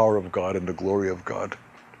God, the power of God, and the glory of God.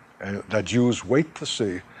 And that Jews wait to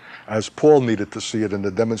see, as Paul needed to see it in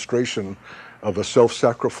the demonstration of a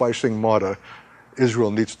self-sacrificing martyr.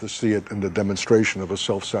 Israel needs to see it in the demonstration of a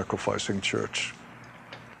self-sacrificing church.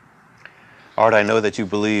 Art, I know that you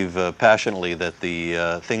believe passionately that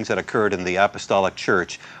the things that occurred in the apostolic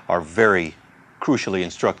church are very crucially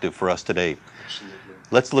instructive for us today. Absolutely.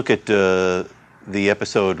 Let's look at the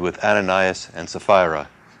episode with Ananias and Sapphira,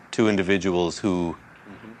 two individuals who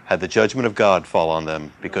had the judgment of God fall on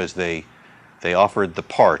them because they offered the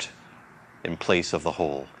part in place of the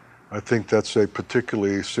whole. I think that's a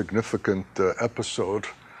particularly significant episode,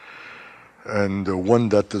 and one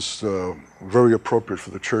that is very appropriate for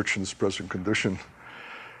the church in its present condition.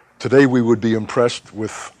 Today we would be impressed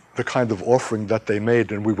with the kind of offering that they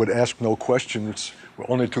made, and we would ask no questions. We're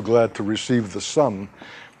only too glad to receive the sum.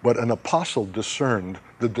 But an apostle discerned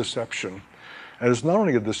the deception. And it's not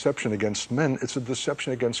only a deception against men, it's a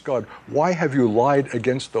deception against God. Why have you lied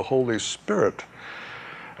against the Holy Spirit?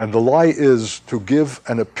 And the lie is to give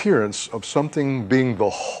an appearance of something being the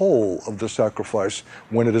whole of the sacrifice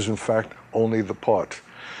when it is in fact only the part.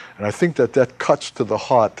 And I think that that cuts to the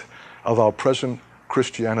heart of our present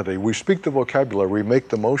Christianity. We speak the vocabulary, we make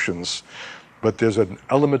the motions, but there's an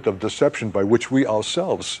element of deception by which we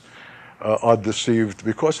ourselves are deceived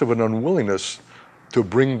because of an unwillingness to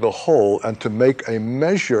bring the whole and to make a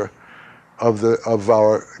measure of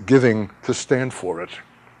our giving to stand for it.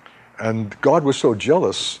 And God was so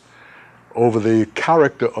jealous over the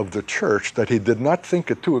character of the church that he did not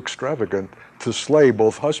think it too extravagant to slay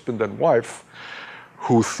both husband and wife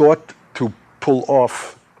who thought to pull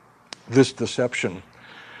off this deception,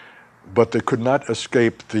 but they could not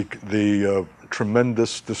escape the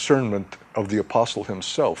tremendous discernment of the apostle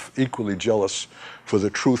himself, equally jealous for the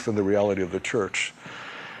truth and the reality of the church.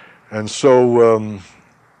 And so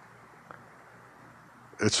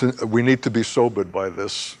we need to be sobered by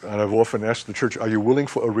this. And I've often asked the church, are you willing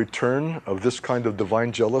for a return of this kind of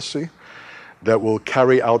divine jealousy that will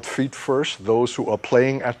carry out feet first, those who are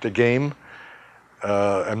playing at the game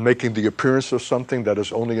and making the appearance of something that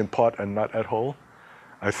is only in part and not at whole?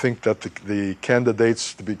 I think that the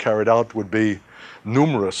candidates to be carried out would be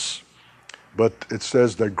numerous, but it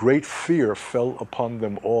says that great fear fell upon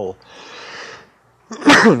them all.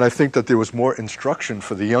 And I think that there was more instruction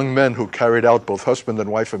for the young men who carried out both husband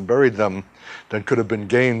and wife and buried them than could have been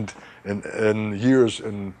gained in years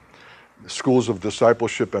in schools of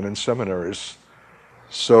discipleship and in seminaries.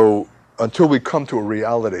 So until we come to a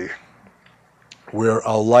reality where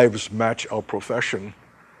our lives match our profession,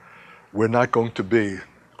 we're not going to be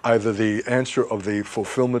either the answer of the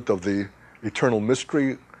fulfillment of the eternal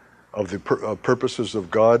mystery of the purposes of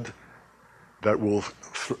God that will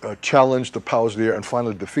challenge the powers of the air and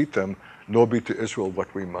finally defeat them, nor be to Israel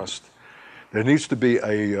what we must. There needs to be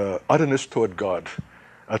a utterness toward God,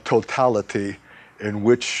 a totality in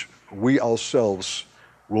which we ourselves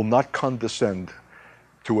will not condescend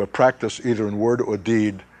to a practice either in word or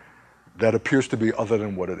deed that appears to be other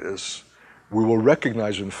than what it is. We will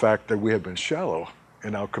recognize, in fact, that we have been shallow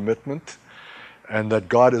in our commitment and that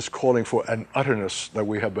God is calling for an utterness that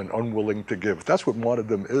we have been unwilling to give. That's what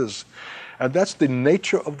martyrdom is. And that's the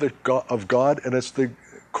nature of God, and it's the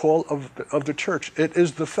call of the church. It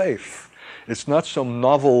is the faith. It's not some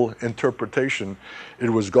novel interpretation. It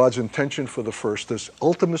was God's intention for the first, this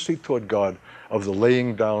ultimacy toward God of the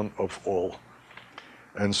laying down of all.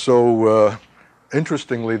 And so,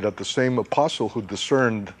 interestingly, that the same apostle who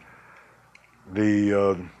discerned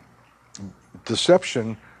the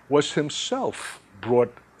deception was himself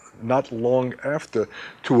brought not long after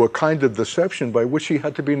to a kind of deception by which he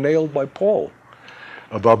had to be nailed by Paul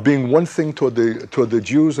about being one thing toward the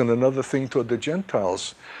Jews and another thing toward the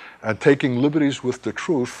Gentiles, and taking liberties with the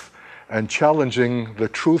truth and challenging the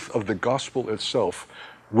truth of the gospel itself,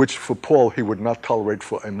 which for Paul he would not tolerate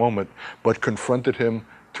for a moment, but confronted him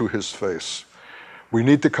to his face. We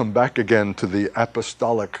need to come back again to the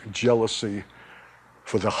apostolic jealousy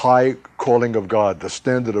for the high calling of God, the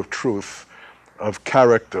standard of truth, of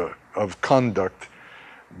character, of conduct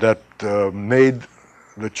that made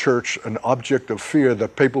the church an object of fear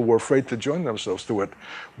that people were afraid to join themselves to it.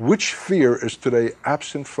 Which fear is today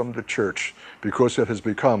absent from the church because it has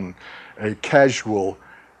become a casual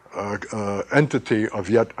entity of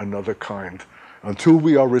yet another kind? Until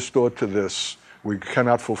we are restored to this, we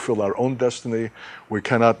cannot fulfill our own destiny. We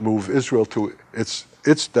cannot move Israel to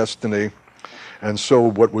its destiny. And so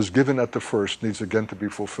what was given at the first needs again to be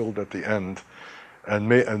fulfilled at the end.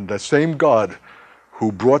 And the same God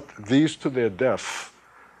who brought these to their death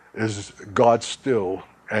is God still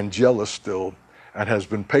and jealous still, and has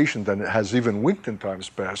been patient and has even winked in times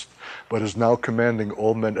past, but is now commanding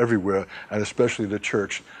all men everywhere, and especially the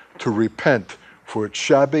church, to repent for its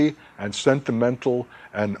shabby and sentimental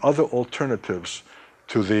and other alternatives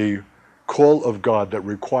to the call of God that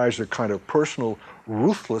requires a kind of personal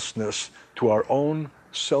ruthlessness to our own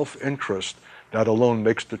self-interest that alone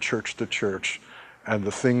makes the church and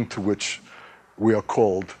the thing to which we are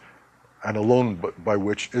called, and alone by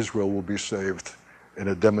which Israel will be saved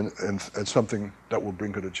and something that will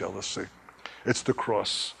bring her to jealousy. It's the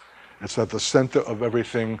cross. It's at the center of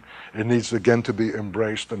everything. It needs again to be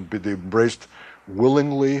embraced, and be embraced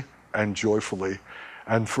willingly and joyfully.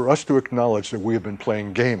 And for us to acknowledge that we have been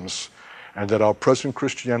playing games, and that our present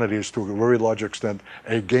Christianity is to a very large extent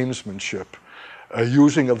a gamesmanship, a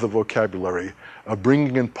using of the vocabulary, a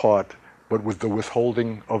bringing in part, but with the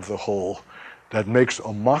withholding of the whole, that makes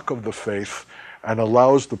a mock of the faith and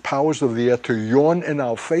allows the powers of the air to yawn in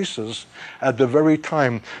our faces at the very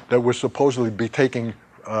time that we're supposedly be taking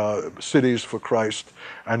cities for Christ,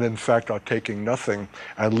 and in fact are taking nothing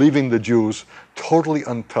and leaving the Jews totally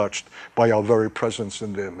untouched by our very presence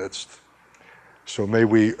in their midst. So may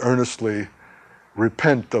we earnestly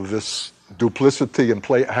repent of this duplicity and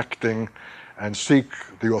play acting, and seek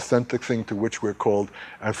the authentic thing to which we're called,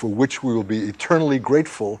 and for which we will be eternally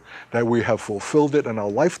grateful that we have fulfilled it in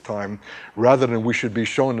our lifetime, rather than we should be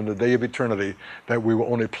shown in the day of eternity that we were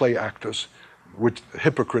only play actors, which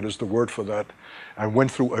hypocrite is the word for that, and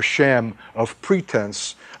went through a sham of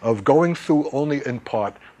pretense of going through only in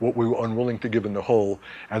part what we were unwilling to give in the whole,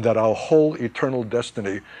 and that our whole eternal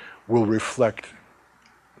destiny will reflect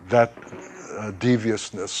that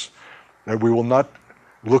deviousness, that we will not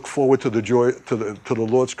look forward to the joy to the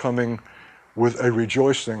Lord's coming with a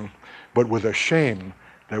rejoicing, but with a shame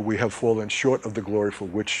that we have fallen short of the glory for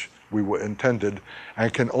which we were intended,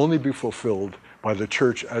 and can only be fulfilled by the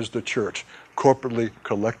church as the church, corporately,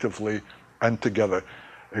 collectively, and together,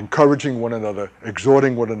 encouraging one another,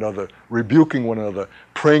 exhorting one another, rebuking one another,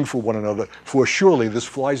 praying for one another, for surely this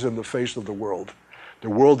flies in the face of the world. The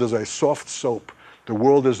world is a soft soap. The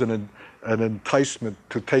world is an enticement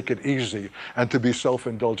to take it easy and to be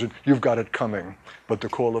self-indulgent. You've got it coming. But the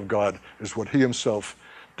call of God is what he himself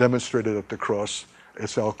demonstrated at the cross.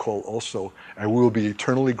 It's our call also. And we will be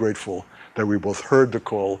eternally grateful that we both heard the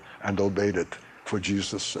call and obeyed it for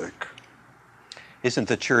Jesus' sake. Isn't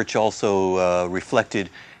the church also reflected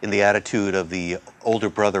in the attitude of the older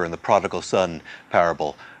brother in the prodigal son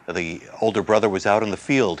parable? The older brother was out in the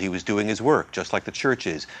field. He was doing his work, just like the church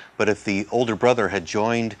is. But if the older brother had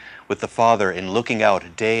joined with the father in looking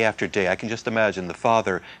out day after day, I can just imagine the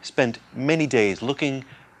father spent many days looking,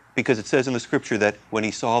 because it says in the scripture that when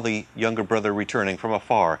he saw the younger brother returning from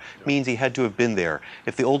afar, means he had to have been there.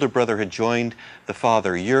 If the older brother had joined the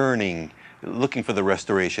father, yearning, looking for the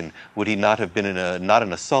restoration, would he not have been not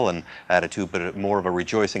in a sullen attitude, but more of a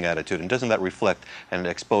rejoicing attitude? And doesn't that reflect and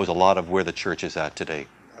expose a lot of where the church is at today?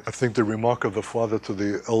 I think the remark of the father to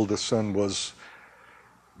the eldest son was,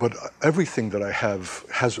 but everything that I have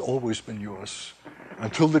has always been yours.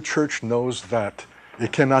 Until the church knows that,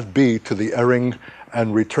 it cannot be to the erring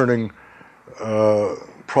and returning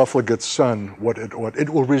profligate son what it ought. It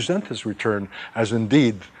will resent his return, as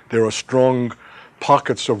indeed there are strong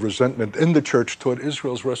pockets of resentment in the church toward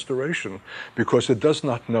Israel's restoration, because it does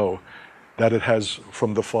not know that it has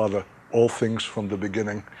from the Father all things from the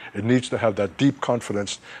beginning. It needs to have that deep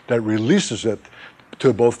confidence that releases it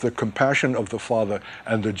to both the compassion of the Father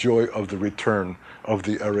and the joy of the return of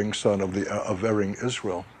the erring son, of erring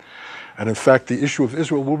Israel. And in fact, the issue of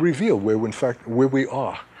Israel will reveal where we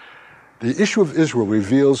are. The issue of Israel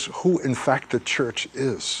reveals who in fact the church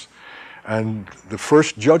is. And the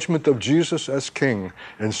first judgment of Jesus as king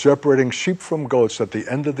in separating sheep from goats at the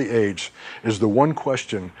end of the age is the one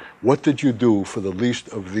question: what did you do for the least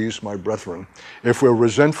of these, my brethren? If we're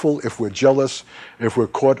resentful, if we're jealous, if we're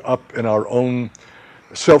caught up in our own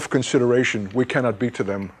self-consideration, we cannot be to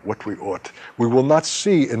them what we ought. We will not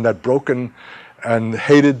see in that broken and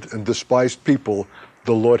hated and despised people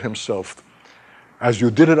the Lord himself. As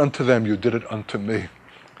you did it unto them, you did it unto me.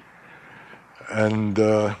 And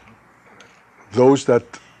those that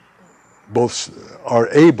both are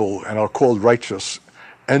able and are called righteous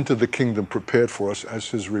enter the kingdom prepared for us as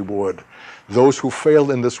his reward. Those who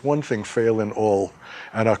fail in this one thing fail in all,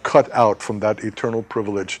 and are cut out from that eternal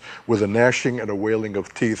privilege with a gnashing and a wailing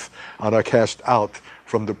of teeth, and are cast out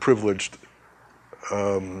from the privileged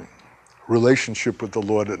relationship with the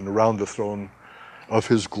Lord and around the throne of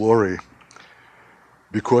his glory,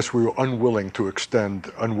 because we were unwilling to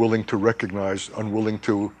extend, unwilling to recognize, unwilling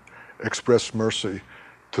to express mercy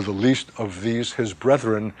to the least of these his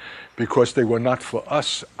brethren, because they were not for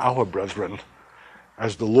us our brethren.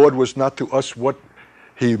 As the Lord was not to us what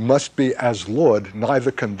he must be as Lord, neither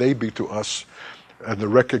can they be to us, and the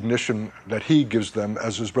recognition that he gives them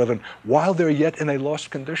as his brethren while they're yet in a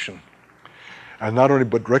lost condition. And not only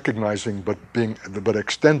but recognizing, but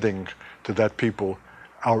extending to that people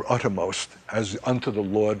our uttermost as unto the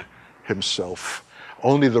Lord himself.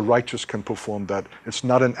 Only the righteous can perform that. It's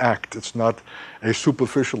not an act. It's not a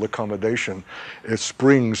superficial accommodation. It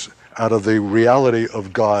springs out of the reality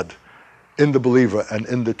of God in the believer and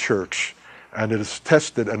in the church. And it is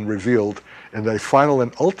tested and revealed in a final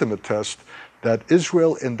and ultimate test that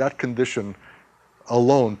Israel in that condition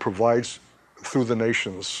alone provides through the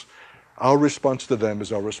nations. Our response to them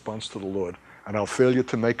is our response to the Lord. And our failure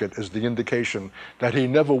to make it is the indication that he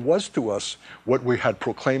never was to us what we had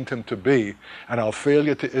proclaimed him to be. And our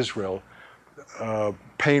failure to Israel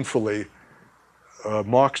painfully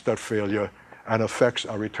marks that failure and affects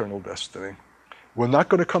our eternal destiny. We're not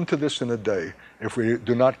going to come to this in a day if we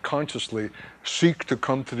do not consciously seek to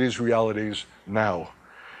come to these realities now.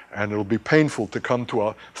 And it'll be painful to come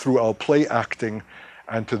to through our play acting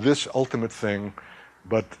and to this ultimate thing,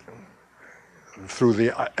 but through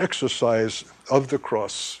the exercise of the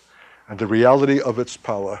cross and the reality of its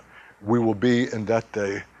power, we will be in that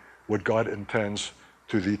day what God intends,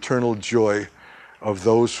 to the eternal joy of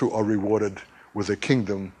those who are rewarded with a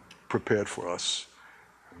kingdom prepared for us.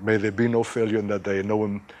 May there be no failure in that day,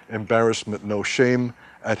 no embarrassment, no shame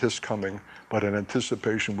at his coming, but an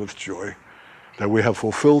anticipation with joy that we have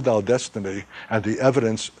fulfilled our destiny, and the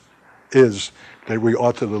evidence is that we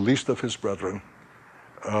are to the least of his brethren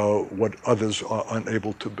what others are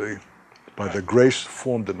unable to be, by the grace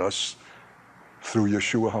formed in us through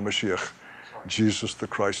Yeshua HaMashiach, Jesus the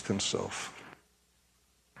Christ himself.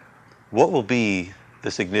 What will be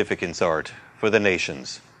the significance, Art, for the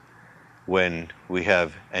nations when we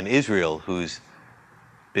have an Israel who's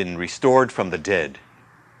been restored from the dead?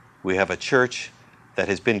 We have a church that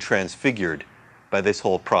has been transfigured by this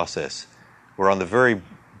whole process. We're on the very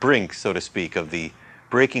brink, so to speak, of the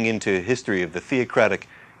breaking into history of the theocratic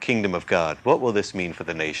kingdom of God. What will this mean for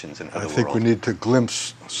the nations and for the world? I think we need to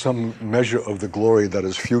glimpse some measure of the glory that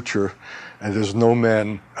is future, and there's no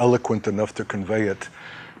man eloquent enough to convey it.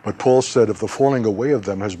 But Paul said, if the falling away of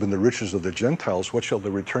them has been the riches of the Gentiles, what shall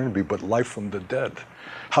the return be but life from the dead?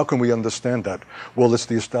 How can we understand that? Well, it's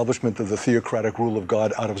the establishment of the theocratic rule of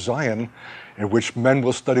God out of Zion, in which men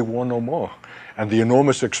will study war no more. And the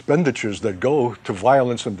enormous expenditures that go to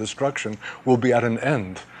violence and destruction will be at an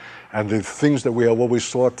end. And the things that we have always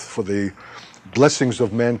sought for the blessings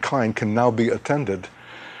of mankind can now be attended.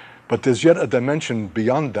 But there's yet a dimension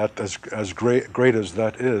beyond that, as great as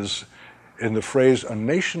that is, in the phrase, a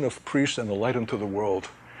nation of priests and a light unto the world.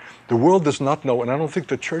 The world does not know, and I don't think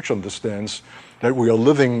the church understands, that we are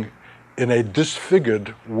living in a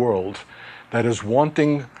disfigured world that is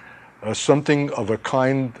wanting something of a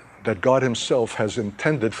kind that God himself has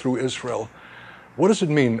intended through Israel. What does it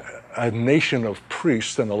mean, a nation of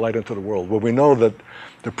priests and a light unto the world? Well, we know that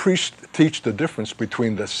the priests teach the difference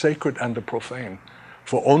between the sacred and the profane.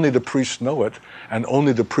 For only the priests know it, and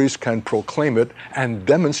only the priests can proclaim it and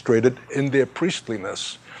demonstrate it in their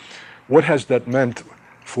priestliness. What has that meant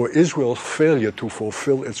for Israel's failure to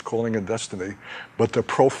fulfill its calling and destiny? But the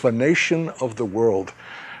profanation of the world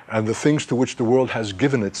and the things to which the world has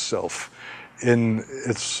given itself in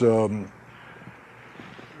its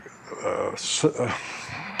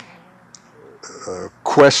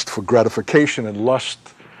quest for gratification and lust,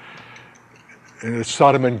 in its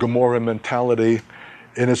Sodom and Gomorrah mentality,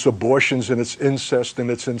 in its abortions, in its incest, in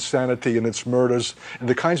its insanity, in its murders, and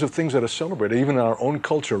the kinds of things that are celebrated, even in our own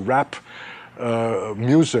culture, rap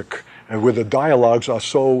music, and where the dialogues are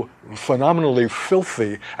so phenomenally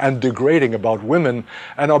filthy and degrading about women,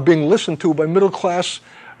 and are being listened to by middle-class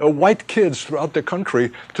white kids throughout the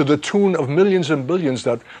country to the tune of millions and billions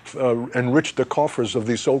that enrich the coffers of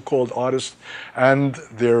these so-called artists and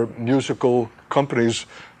their musical companies,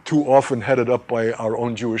 too often headed up by our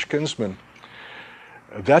own Jewish kinsmen.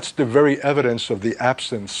 That's the very evidence of the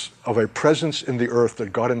absence of a presence in the earth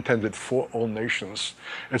that God intended for all nations.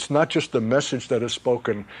 It's not just a message that is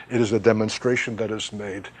spoken, it is a demonstration that is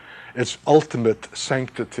made. It's ultimate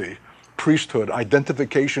sanctity, priesthood,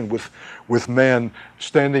 identification with man,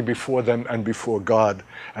 standing before them and before God,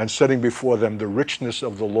 and setting before them the richness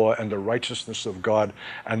of the law and the righteousness of God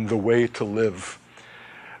and the way to live.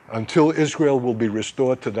 Until Israel will be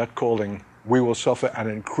restored to that calling, we will suffer an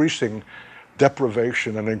increasing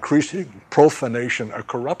deprivation, an increasing profanation, a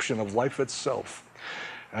corruption of life itself.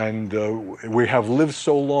 And we have lived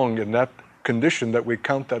so long in that condition that we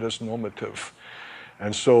count that as normative.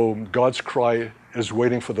 And so God's cry is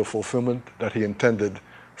waiting for the fulfillment that he intended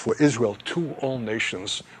for Israel to all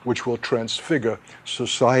nations, which will transfigure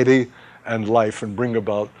society and life and bring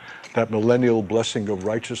about that millennial blessing of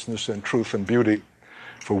righteousness and truth and beauty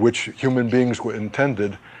for which human beings were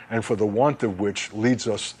intended, and for the want of which leads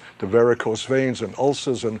us to varicose veins and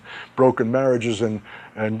ulcers and broken marriages and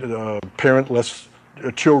parentless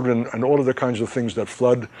children and all of the kinds of things that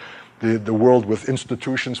flood the world with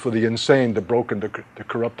institutions for the insane, the broken, the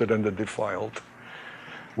corrupted, and the defiled.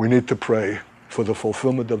 We need to pray for the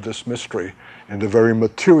fulfillment of this mystery in the very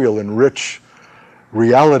material and rich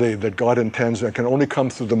reality that God intends and can only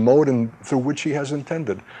come through the mode and through which he has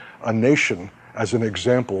intended. A nation as an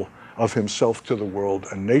example of himself to the world,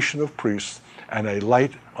 a nation of priests and a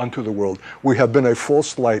light unto the world. We have been a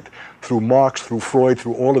false light through Marx, through Freud,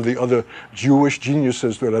 through all of the other Jewish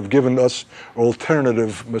geniuses that have given us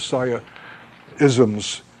alternative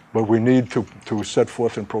Messiah-isms, but we need to set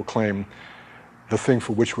forth and proclaim the thing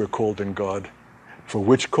for which we're called in God, for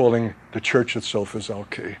which calling the church itself is our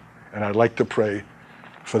key. And I'd like to pray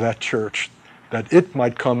for that church, that it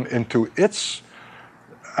might come into its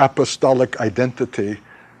apostolic identity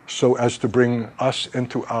so as to bring us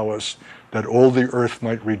into ours, that all the earth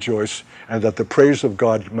might rejoice and that the praise of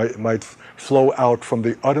God might flow out from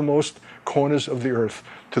the uttermost corners of the earth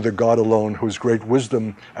to the God alone, whose great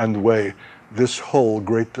wisdom and way this whole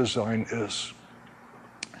great design is.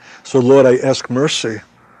 So Lord, I ask mercy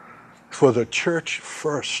for the church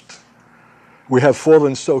first. We have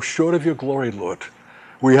fallen so short of your glory, Lord.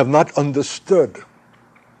 We have not understood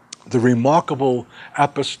the remarkable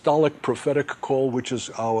apostolic prophetic call which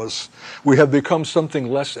is ours. We have become something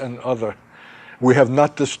less and other. We have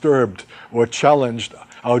not disturbed or challenged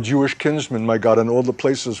our Jewish kinsmen, my God, in all the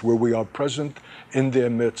places where we are present in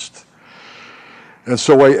their midst. And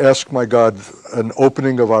so I ask, my God, an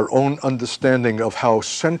opening of our own understanding of how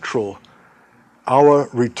central our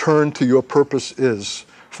return to your purpose is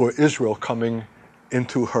for Israel coming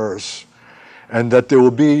into hers. And that there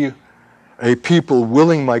will be a people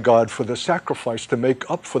willing, my God, for the sacrifice to make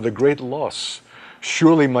up for the great loss.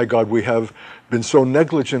 Surely, my God, we have been so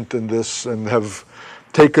negligent in this and have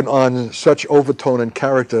taken on such overtone and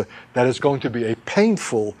character that it's going to be a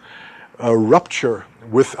painful rupture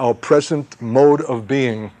with our present mode of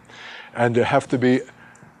being, and there have to be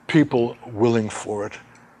people willing for it.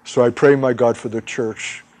 So I pray, my God, for the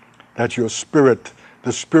church, that your spirit,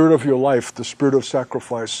 the spirit of your life, the spirit of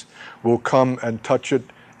sacrifice, will come and touch it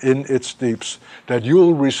in its deeps, that you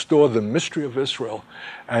will restore the mystery of Israel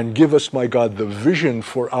and give us, my God, the vision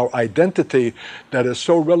for our identity that is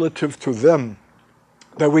so relative to them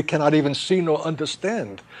that we cannot even see nor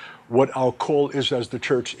understand what our call is as the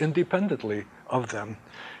church independently of them.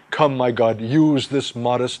 Come, my God, use this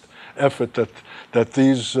modest effort that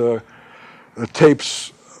these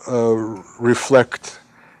tapes reflect,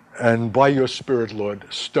 and by your Spirit, Lord,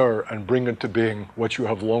 stir and bring into being what you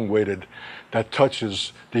have long waited, that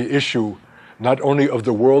touches the issue not only of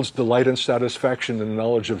the world's delight and satisfaction in the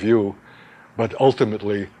knowledge of you, but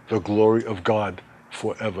ultimately the glory of God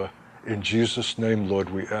forever. In Jesus' name, Lord,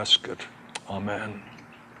 we ask it. Amen.